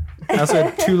here. I also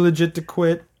had Too Legit to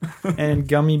Quit and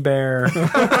Gummy Bear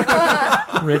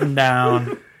written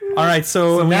down. All right,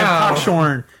 so we now- have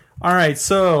Cockshorn. All right,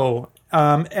 so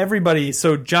everybody.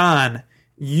 So John,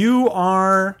 you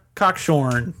are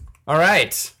Cockshorn. All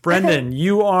right. Brendan,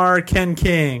 you are Ken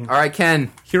King. All right, Ken.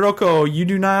 Hiroko, you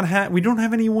do not have. We don't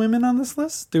have any women on this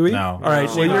list, do we? No. All right.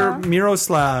 Well, you're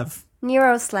Miroslav.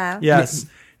 Miroslav. Yes.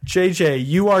 JJ,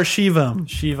 you are Shivam.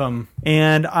 Shivam.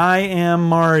 And I am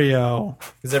Mario.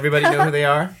 Does everybody know who they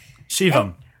are?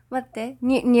 Shivam. What the?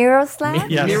 Miroslav?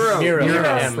 Yes.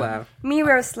 Miroslav.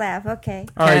 Miroslav, okay.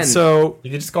 All right. Ken. So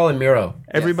You can just call him Miro.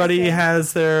 everybody okay.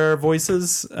 has their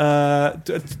voices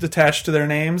attached to their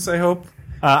names, I hope.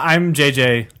 I'm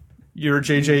JJ. You're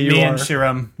JJ. You Me are and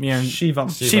Shiram. Me and Shivam.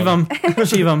 Shivam.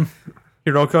 Shivam.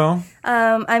 Hiroko.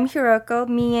 I'm Hiroko.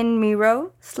 Me and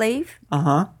Miro. Slave.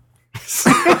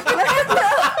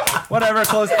 Whatever.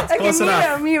 Close. Okay, Close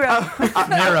enough. Miro.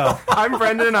 Miro. I'm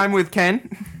Brendan. I'm with Ken.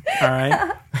 All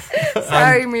right.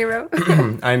 Sorry, Miro.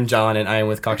 I'm John, and I am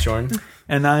with Cockshorn.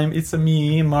 And it's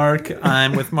me, Mark.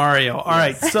 I'm with Mario. All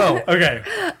right. So okay,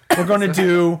 we're going to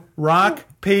do rock,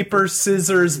 paper,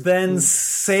 scissors. Then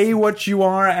say what you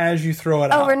are as you throw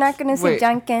it out. Oh, we're not going to say Wait.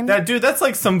 Junkin. Dude, that's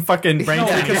like some fucking brain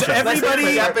training because shit. Let's do it in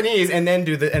everybody Japanese, and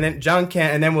then John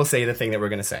can, and then we'll say the thing that we're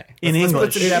going to say. in Let's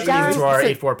English. put it in Japanese into our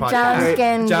John- 8-4 podcast.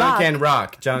 Junkin John rock. can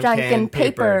rock. John Junkin can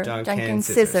paper. John Junkin can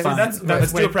scissors. Fine.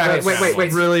 Let's do a practice.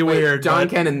 Wait. Really weird, John but-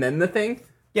 Ken and then the thing?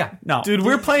 Yeah. No, Dude,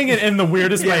 we're playing it in the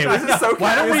weirdest way. this is so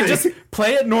Why don't we just confusing.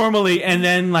 play it normally and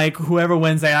then like whoever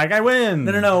wins, they like I win.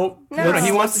 No. No. Let's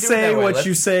He wants to do it say that way. what Let's-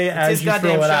 you say it's as his you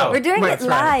goddamn throw it show. out. We're doing Wait, it that's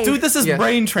right. live. Dude, this is Yeah.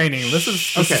 brain training. This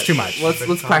is too much. Let's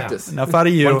Calm practice. Enough out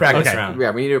of you. One practice Okay. round.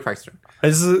 Yeah, we need to do a practice round.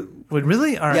 Is it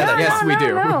really? All right. Yeah, yes, we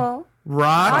do. No.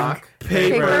 Rock,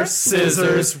 paper, paper,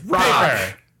 scissors,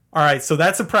 rock. All right, so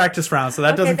that's a practice round, so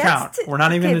that doesn't count. We're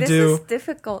not even going to This is do.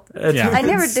 difficult. Yeah. I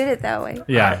never did it that way.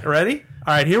 Yeah. Ready?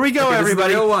 All right, here we go, Okay, this is the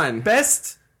everybody. real one.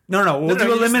 Best. No. We'll No, do you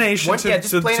just- elimination one- yeah,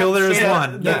 just plain till up, there's straight up.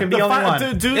 one. There Yeah. can be only one.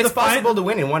 It's possible to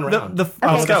win in one round. Let's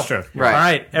go. That's true. Right. All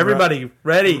right, everybody,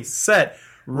 ready, set,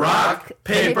 rock,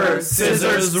 paper,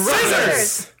 scissors,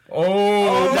 scissors.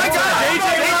 Oh my God!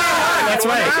 That's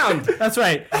right. That's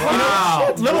right.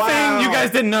 Wow. Little thing you guys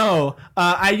didn't know.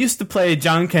 I used to play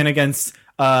Junkin against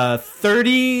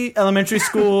 30 elementary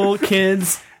school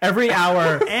kids every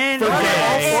hour And for All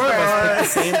day. four of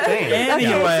us picked the same thing. anyway,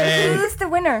 Okay, so who's the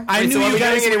winner? I Wait, knew so are you we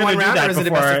guys doing it were in one going to do round, that or is it a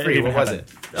before best of three? even What was happened.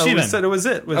 it? we Shivan. said it was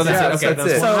it. Oh, that's it.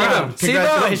 that's it. So, Shivam.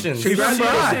 congratulations.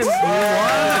 Congratulations. A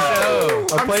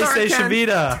I'm sorry, PlayStation Ken.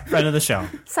 Vita. Friend of the show.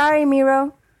 Sorry,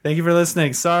 Miro. Thank you for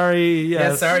listening. Sorry. Yeah,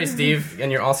 Yes. sorry, Steve,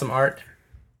 and your awesome art.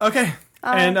 Okay.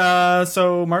 And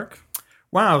so, Mark,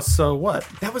 Wow. So what?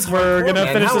 That was We're hardcore, gonna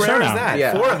man. finish How the show rare now. is that?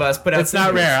 Yeah. 4 of us put out it's not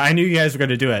scissors. rare. I knew you guys were going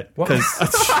to do it. Because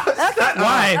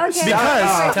why? Okay.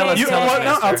 Because Tell us, you, tell us, well, no,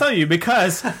 Master. I'll tell you.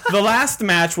 Because the last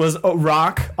match was all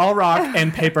rock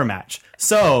and paper match.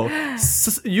 So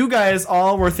you guys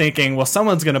all were thinking, well,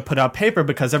 someone's going to put out paper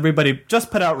because everybody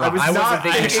just put out rock. I wasn't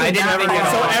thinking. I didn't think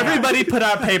at So all. everybody put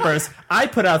out papers. I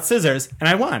put out scissors, and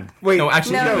I won. Wait, No,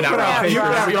 actually, No, you put out rock. you You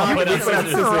put out put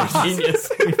out rock. scissors.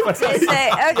 Genius.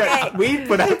 Okay. we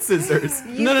put out scissors.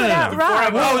 You No. put out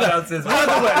rock. We'll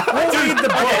read the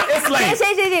book. It's late. We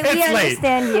It's late.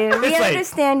 understand you. We It's late.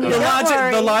 understand you. The Don't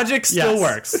worry. logic still Yes.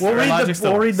 works. We'll The read logic the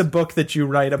still we'll read works. the book that you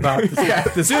write about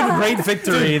this great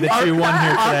victory that you won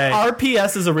here today.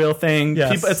 RPS is a real thing.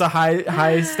 Yes. It's a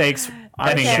high stakes.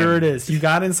 I'm betting sure game. it is. You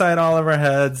got inside all of our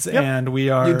heads, and we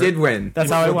are. You did win. That's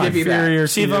how I We'll won. give you that. inferior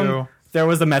to Shivam, you. there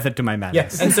was a method to my madness.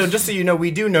 Yes, and so just so you know, we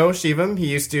do know Shivam. He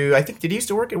used to, I think, did he used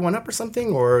to work at 1UP or something,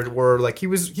 or like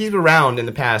he's around in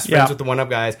the past, friends Yeah. with the 1UP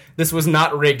guys. This was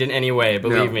not rigged in any way,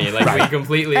 believe No. me. Like we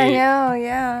completely. I know,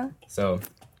 yeah. So,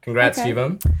 congrats, Okay.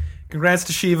 Shivam. Congrats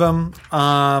to Shivam.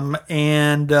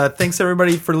 And thanks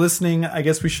everybody for listening. I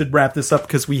guess we should wrap this up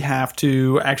because we have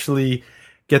to actually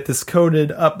get this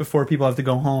coded up before people have to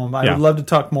go home. I Yeah. would love to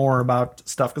talk more about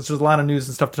stuff because there's a lot of news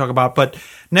and stuff to talk about. But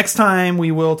next time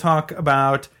we will talk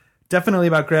about definitely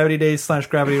about Gravity Days /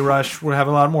 Gravity Rush. We'll have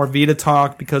a lot more Vita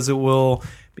talk because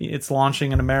it's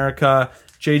launching in America.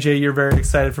 JJ, you're very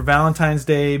excited for Valentine's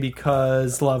Day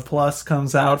because Love Plus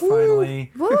comes out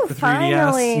finally. Woo, for 3DS.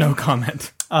 finally. No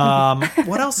comment.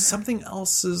 What else? Something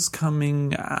else is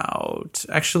coming out.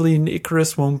 Actually,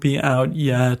 Icarus won't be out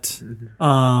yet.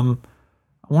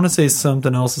 I want to say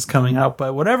something else is coming out,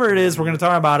 but whatever it is, we're going to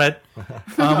talk about it.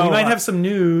 We might have some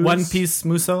news. One Piece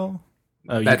Muso.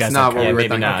 Oh, you That's guys not okay. what we Yeah, were maybe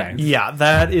thinking. not. Okay. Yeah,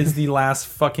 that is the last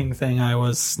fucking thing I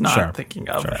was not Sure. thinking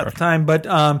of Sure, at sure. the time. But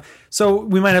so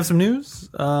we might have some news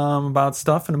about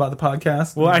stuff and about the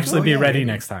podcast. We'll actually be ready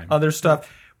next time. Other stuff.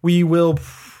 We will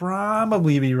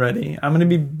probably be ready. I'm going to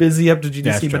be busy up to GDC,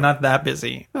 That's but true. not that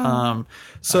busy.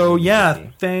 So yeah,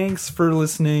 thanks for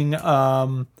listening.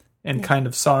 and kind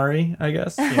of sorry, I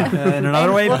guess, in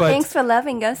another way. Well, But thanks for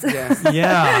loving us. Yes.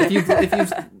 yeah. If you've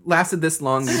lasted this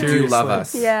long, you do love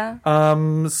us. Yeah.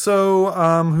 So,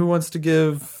 who wants to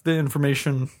give the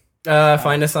information?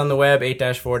 Find us on the web,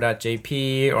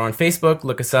 8-4.jp, or on Facebook,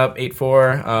 look us up,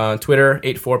 84, Twitter,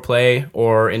 84play,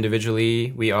 or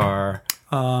individually, we are...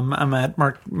 I'm at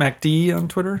MacD on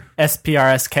Twitter.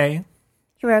 SPRSK.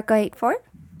 Hiroko84.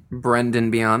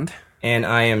 Brendan Beyond. And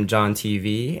I am John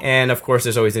TV. And of course,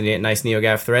 there's always a nice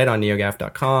NeoGaf thread on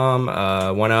neogaf.com,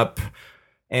 1UP.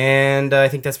 And I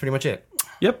think that's pretty much it.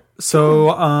 Yep.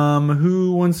 So,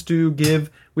 who wants to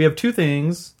give... We have two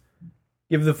things.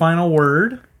 Give the final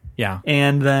word. Yeah.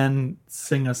 And then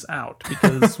sing us out.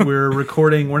 Because we're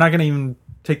recording... We're not going to even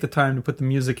take the time to put the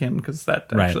music in, because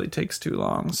that actually takes too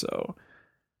long, so...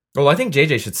 Well, I think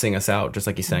JJ should sing us out, just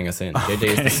like he sang us in. JJ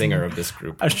is the singer of this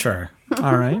group. Sure.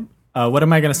 All right. What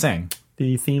am I going to sing?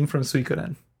 The theme from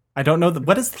Suikoden. I don't know.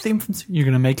 What is the theme from You're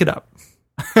going to make it up.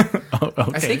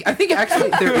 Okay. I think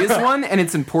actually there is one, and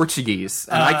it's in Portuguese,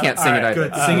 and I can't sing it either.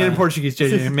 Good. Sing it in Portuguese,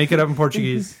 JJ. Make it up in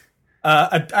Portuguese.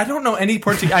 I don't know any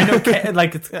Portuguese. I know,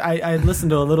 I listened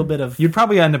to a little bit of. You'd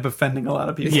probably end up offending a lot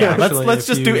of people. Yeah, actually, let's if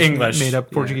just do you English. Made up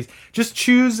Portuguese. Just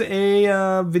choose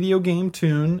a video game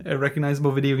tune, a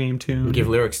recognizable video game tune. Give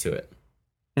lyrics to it.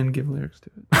 And give lyrics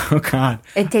to it. Oh, God.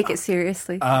 And take it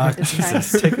seriously. This time. Take it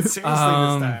seriously this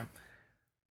time.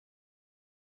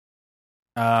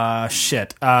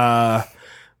 Shit.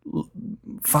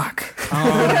 Fuck.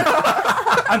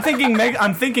 I'm thinking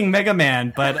Mega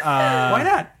Man, but Why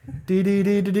not?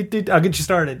 I'll get you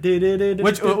started.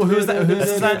 Which who's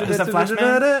that? Is that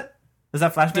Flashman? Is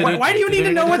that Flashman? Why do you need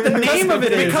to know what the name of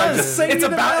it is? Because it's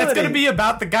going to be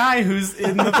about the guy who's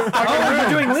in the fucking You're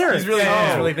doing lyrics. He's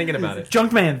really thinking about it.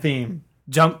 Junkman theme.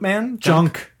 Junkman?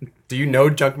 Junk. Do you know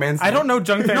Junkman's I don't know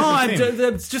Junkman.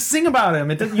 No, just sing about him.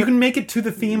 You can make it to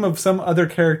the theme of some other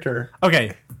character.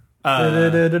 Okay. I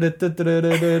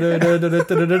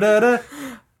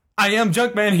am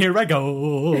Junkman, here I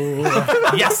go.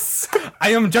 Yes, I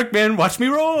am Junkman, watch me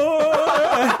roar.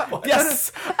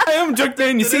 Yes, I am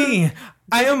Junkman, you see.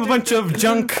 I am a bunch of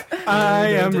junk. I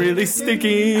am really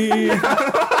stinky. Here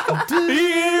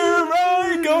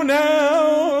I go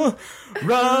now.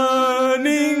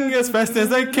 Running as fast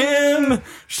as I can.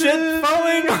 Shit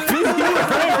falling on me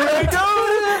wherever I go.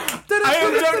 I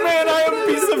am Junkman, I am a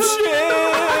piece of shit.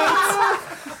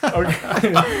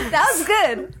 Okay. That was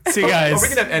good. See you guys. Are we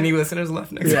going to have any listeners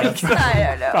left next week? I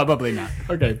don't know. Probably not.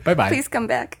 Okay, bye-bye. Please come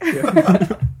back.